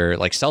trends here,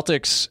 like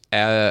Celtics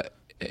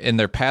in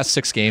their past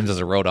 6 games as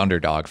a road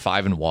underdog,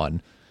 5-1,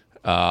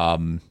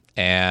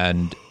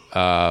 and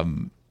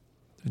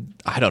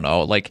I don't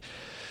know. Like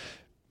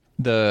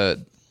this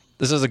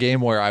is a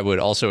game where I would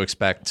also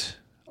expect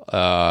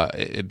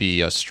it'd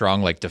be a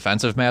strong like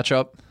defensive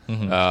matchup,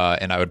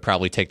 and I would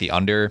probably take the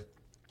under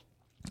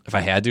if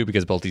I had to,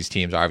 because both these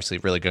teams are obviously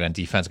really good on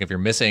defense. If you're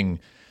missing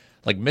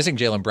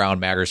Jaylen Brown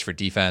matters for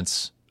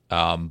defense,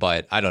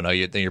 but I don't know.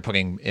 You're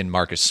putting in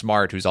Marcus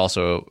Smart, who's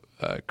also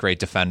a great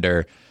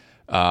defender.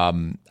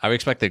 I would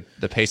expect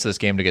the pace of this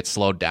game to get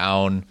slowed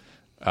down.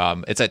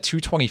 It's at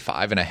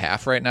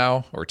 225.5 right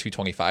now, or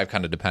 225,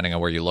 kind of depending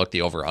on where you look,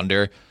 the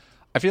over-under.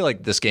 I feel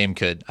like this game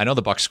I know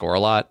the Bucks score a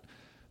lot,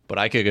 but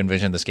I could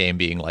envision this game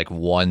being like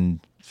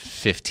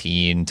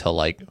 115 to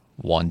like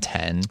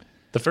 110.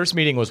 The first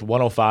meeting was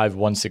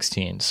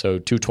 105-116, so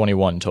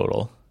 221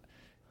 total.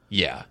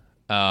 Yeah.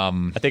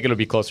 I think it'll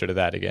be closer to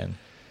that again.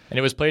 And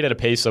it was played at a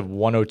pace of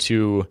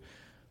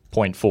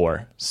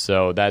 102.4,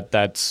 so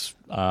that's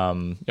a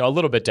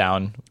little bit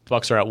down.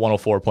 Bucks are at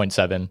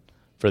 104.7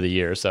 for the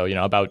year, so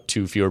about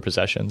 2 fewer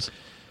possessions.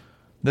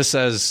 This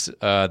says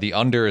the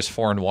under is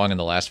 4-1 in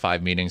the last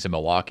 5 meetings in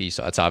Milwaukee,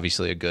 so that's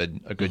obviously a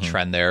good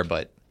trend there.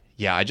 But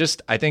yeah, I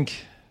don't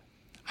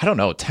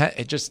know.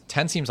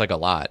 10 seems like a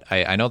lot.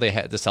 I know the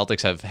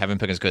Celtics haven't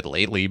been as good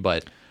lately,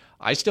 but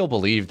I still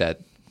believe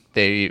that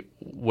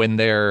when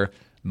they're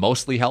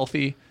mostly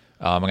healthy.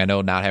 I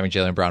know not having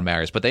Jaylen Brown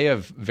matters, but they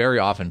have very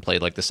often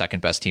played like the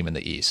second best team in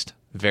the East.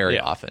 Very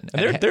often.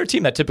 And they're a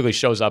team that typically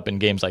shows up in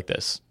games like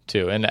this,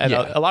 too. And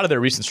a lot of their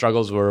recent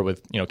struggles were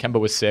with, Kemba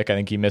was sick. I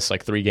think he missed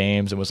like 3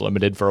 games and was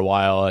limited for a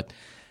while.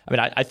 I mean,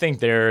 I think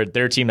they're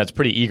a team that's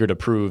pretty eager to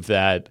prove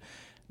that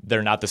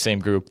they're not the same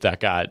group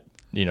that got,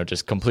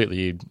 just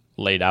completely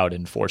laid out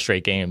in 4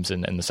 straight games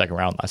in the second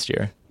round last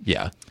year.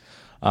 Yeah.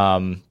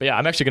 But yeah,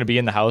 I'm actually going to be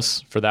in the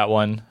house for that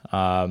one,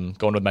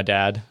 going with my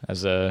dad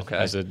as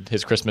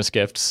his Christmas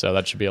gift. So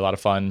that should be a lot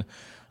of fun.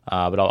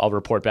 But I'll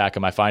report back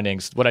on my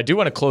findings. What I do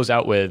want to close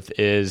out with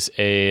is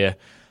a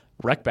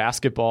rec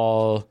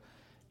basketball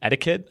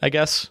etiquette, I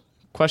guess,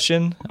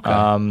 question.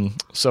 Okay.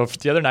 So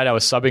the other night I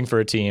was subbing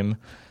for a team,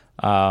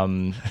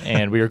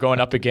 and we were going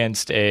up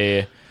against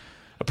a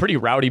pretty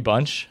rowdy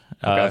bunch.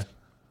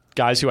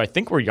 Guys who I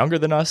think were younger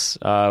than us.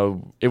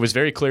 It was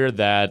very clear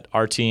that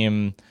our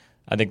team,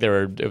 I think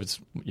it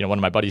was one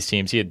of my buddy's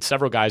teams. He had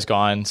several guys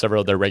gone,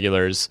 several of their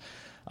regulars.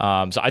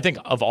 So I think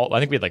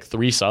we had like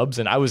 3 subs,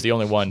 and I was the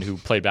only one who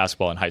played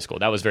basketball in high school.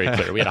 That was very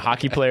clear. We had a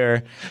hockey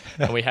player,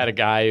 and we had a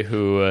guy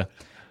who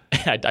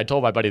I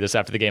told my buddy this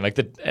after the game.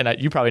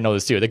 You probably know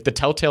this too. Like the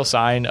telltale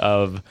sign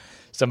of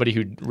somebody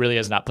who really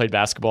has not played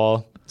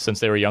basketball since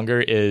they were younger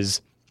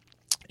is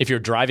if you're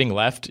driving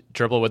left,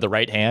 dribble with the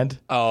right hand.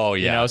 Oh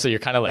yeah, so you're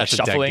kind of like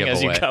shuffling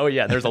as you go.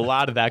 Yeah, there's a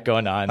lot of that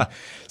going on.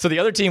 So the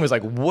other team was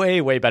like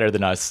way better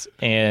than us,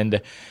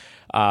 and.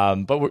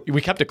 But we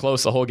kept it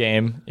close the whole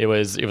game. It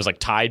was like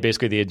tied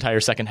basically the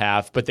entire second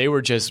half, but they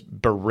were just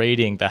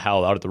berating the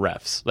hell out of the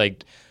refs.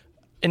 Like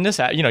in this,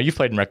 you've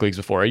played in rec leagues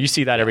before. You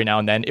see that every now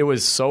and then. It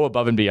was so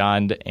above and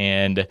beyond.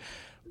 And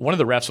one of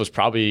the refs was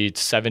probably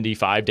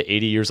 75 to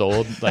 80 years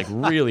old, like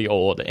really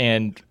old.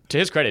 And to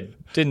his credit,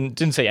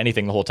 didn't say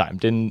anything the whole time.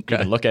 Didn't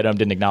even look at him.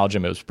 Didn't acknowledge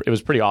him. It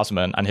was pretty awesome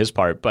on his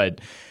part. But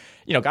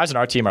guys on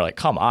our team are like,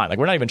 come on. Like,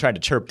 we're not even trying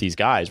to chirp these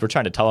guys. We're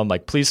trying to tell them,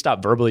 like, please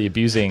stop verbally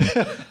abusing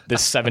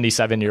this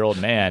 77-year-old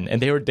man.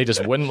 And they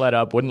just wouldn't let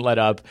up.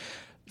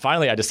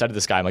 Finally, I just said to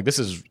this guy, I'm like, this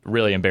is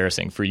really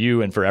embarrassing for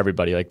you and for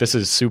everybody. Like, this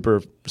is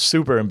super,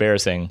 super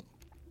embarrassing.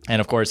 And,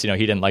 of course, he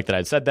didn't like that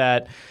I'd said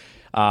that.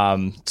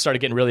 Started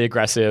getting really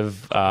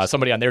aggressive.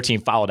 Somebody on their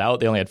team fouled out.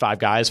 They only had 5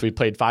 guys. So we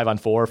played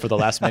 5-on-4 for the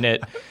last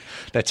minute.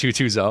 That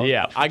 2-2 zone.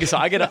 Yeah, I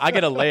get a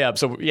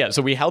layup.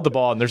 So we held the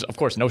ball, and there's of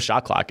course no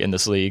shot clock in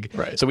this league.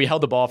 Right. So we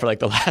held the ball for like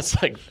the last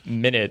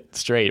minute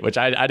straight, which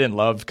I didn't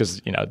love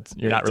because you're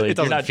not really. It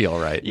doesn't feel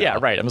right. Yeah, no.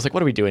 right. I was like,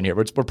 what are we doing here?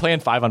 We're playing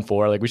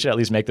 5-on-4. Like we should at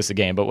least make this a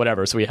game, but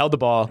whatever. So we held the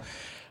ball.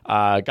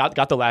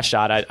 got the last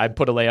shot. I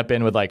put a layup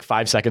in with like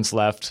 5 seconds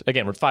left.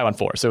 Again, we're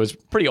 5-on-4, so it was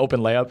pretty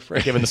open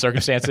layup given the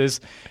circumstances.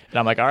 And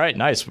I'm like, all right,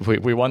 nice.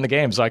 We won the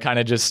game. So I kind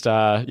of just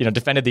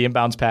defended the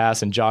inbounds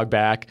pass and jogged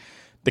back.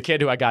 The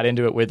kid who I got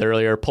into it with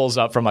earlier pulls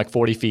up from like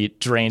 40 feet,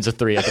 drains a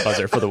 3 at the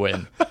buzzer for the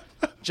win.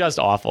 Just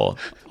awful.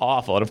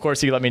 And of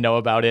course, he let me know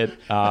about it.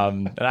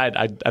 And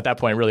I at that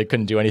point really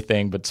couldn't do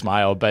anything but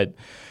smile. But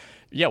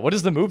yeah, what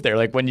is the move there?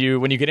 Like when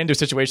you get into a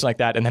situation like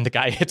that and then the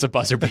guy hits a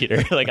buzzer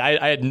beater, like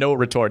I had no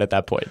retort at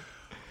that point.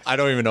 I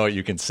don't even know what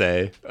you can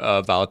say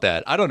about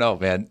that. I don't know,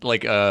 man.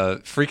 Like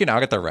freaking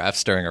out at the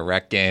refs during a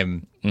rec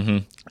game,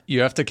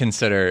 you have to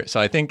consider. So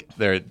I think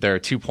there are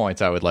 2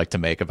 points I would like to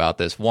make about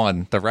this.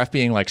 One, the ref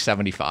being like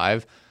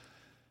 75.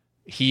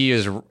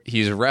 He's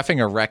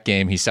reffing a rec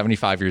game. He's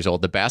 75 years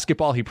old. The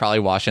basketball he probably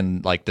watched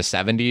in like the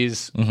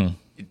 70s.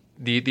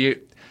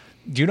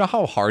 Do you know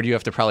how hard you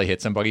have to probably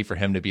hit somebody for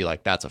him to be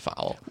like, that's a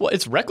foul? Well,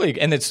 it's rec league,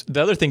 and it's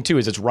the other thing too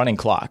is it's running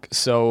clock.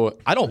 So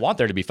I don't want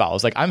there to be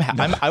fouls. Like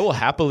I will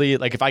happily,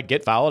 like if I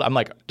get fouled, I'm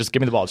like, just give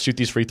me the ball, shoot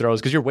these free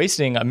throws, because you're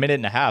wasting a minute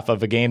and a half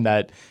of a game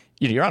that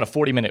you're on a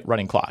 40-minute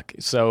running clock.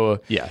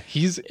 So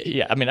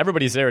I mean,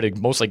 everybody's there to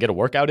mostly get a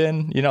workout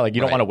in. You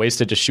don't want to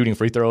waste it just shooting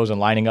free throws and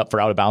lining up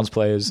for out of bounds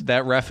plays.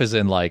 That ref is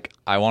in like,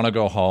 I want to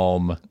go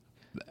home.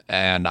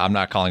 And I'm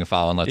not calling a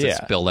foul unless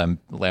it's Bill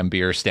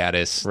Laimbeer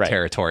status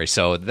territory.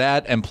 So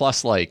that, and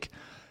plus, like,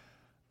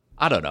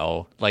 I don't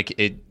know, like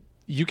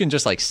you can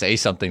just like say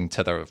something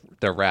to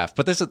the ref.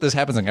 But this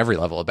happens in every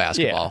level of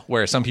basketball,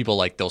 where some people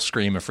like they'll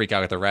scream and freak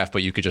out at the ref,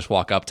 but you could just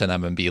walk up to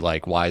them and be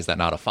like, "Why is that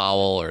not a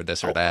foul?" or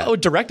this or that. Oh,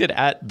 directed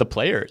at the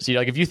players.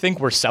 Like if you think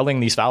we're selling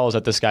these fouls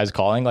that this guy's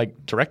calling,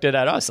 like directed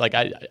at us. Like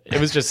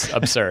it was just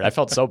absurd. I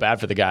felt so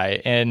bad for the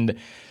guy. And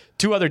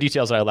 2 other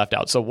details that I left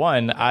out. So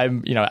one, I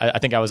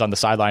think I was on the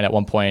sideline at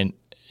one point,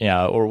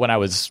 or when I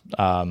was,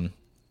 kind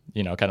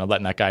of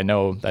letting that guy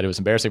know that it was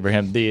embarrassing for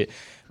him. The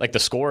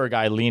scorer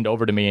guy leaned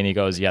over to me and he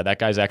goes, "Yeah, that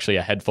guy's actually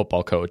a head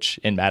football coach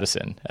in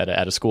Madison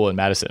at a school in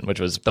Madison," which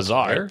was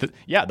bizarre.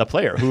 The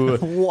player who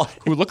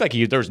who looked like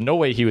there's no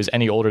way he was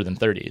any older than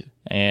 30.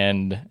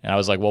 And I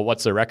was like, "Well,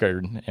 what's their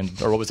record?"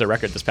 Or what was their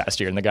record this past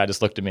year? And the guy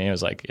just looked at me and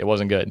was like, "It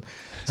wasn't good."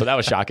 So that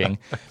was shocking.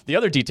 The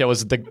other detail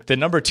was the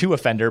number 2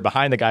 offender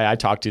behind the guy I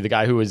talked to, the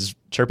guy who was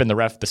chirping the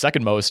ref the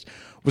second most,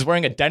 was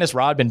wearing a Dennis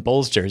Rodman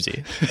Bulls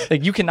jersey.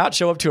 Like you cannot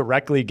show up to a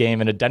rec league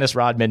game in a Dennis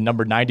Rodman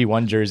number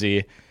 91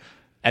 jersey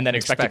and then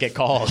expect to get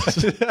called.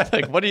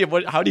 Like,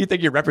 how do you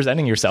think you're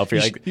representing yourself?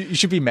 You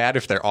should be mad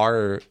if there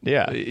are.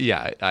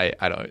 I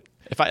don't.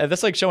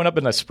 That's like showing up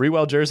in a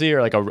Sprewell jersey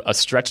or like a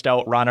stretched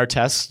out Ron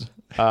Artest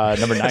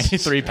number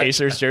 93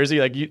 Pacers jersey.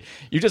 Like you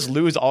just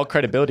lose all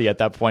credibility at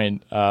that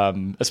point,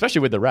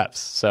 especially with the refs.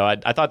 So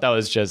I thought that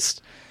was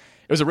it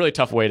was a really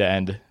tough way to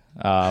end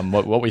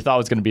what we thought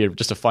was going to be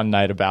just a fun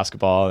night of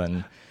basketball,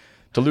 and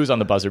to lose on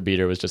the buzzer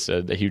beater was just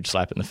a huge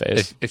slap in the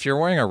face. If you're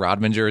wearing a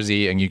Rodman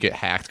jersey and you get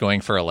hacked going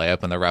for a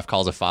layup and the ref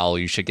calls a foul,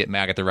 you should get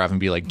mad at the ref and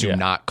be like, do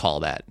not call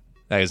that.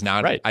 That is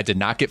not right. I did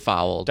not get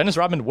fouled. Dennis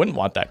Rodman wouldn't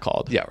want that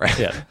called. Yeah, right.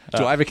 Yeah.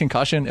 Do I have a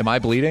concussion? Am I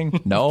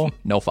bleeding? No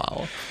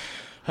foul.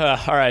 All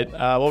right,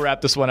 we'll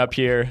wrap this one up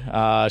here.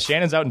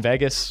 Shannon's out in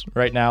Vegas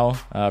right now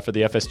for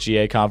the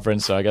FSGA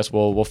conference, so I guess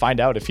we'll find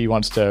out if he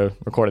wants to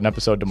record an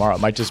episode tomorrow.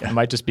 It might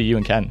just be you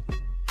and Ken.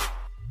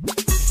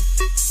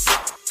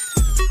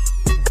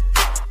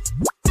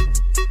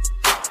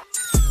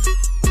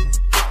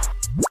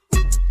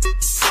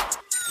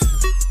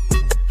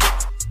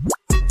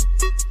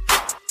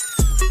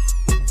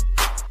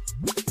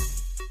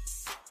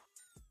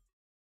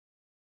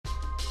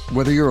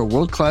 Whether you're a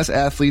world-class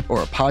athlete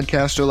or a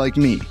podcaster like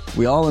me,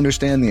 we all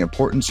understand the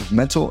importance of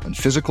mental and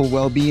physical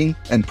well-being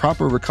and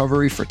proper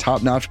recovery for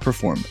top-notch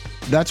performance.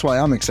 That's why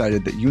I'm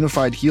excited that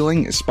Unified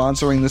Healing is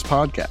sponsoring this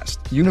podcast.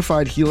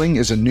 Unified Healing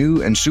is a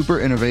new and super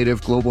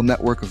innovative global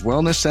network of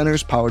wellness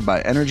centers powered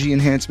by Energy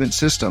Enhancement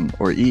System,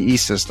 or EE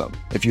System.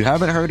 If you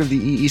haven't heard of the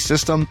EE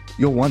System,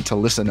 you'll want to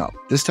listen up.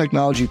 This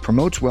technology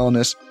promotes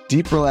wellness,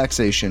 deep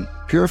relaxation,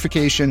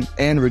 purification,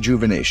 and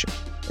rejuvenation.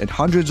 At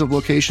hundreds of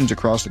locations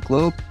across the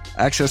globe,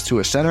 access to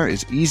a center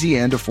is easy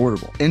and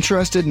affordable.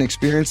 Interested in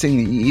experiencing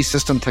the EE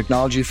System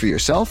technology for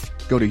yourself?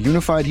 Go to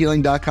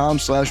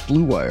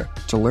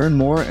unifiedhealing.com/bluewire to learn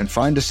more and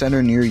find a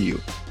center near you.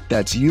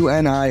 That's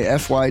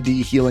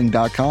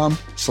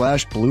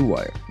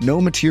unifydhealing.com/bluewire.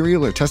 No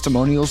material or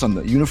testimonials on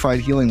the Unified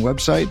Healing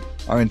website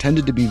are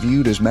intended to be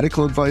viewed as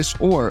medical advice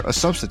or a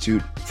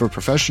substitute for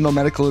professional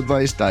medical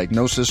advice,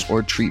 diagnosis,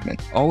 or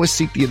treatment. Always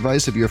seek the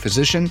advice of your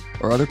physician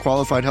or other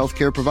qualified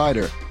healthcare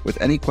provider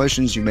with any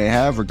questions you may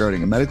have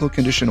regarding a medical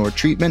condition or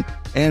treatment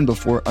and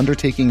before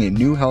undertaking a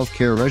new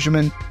healthcare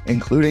regimen,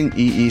 including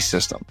EE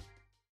System.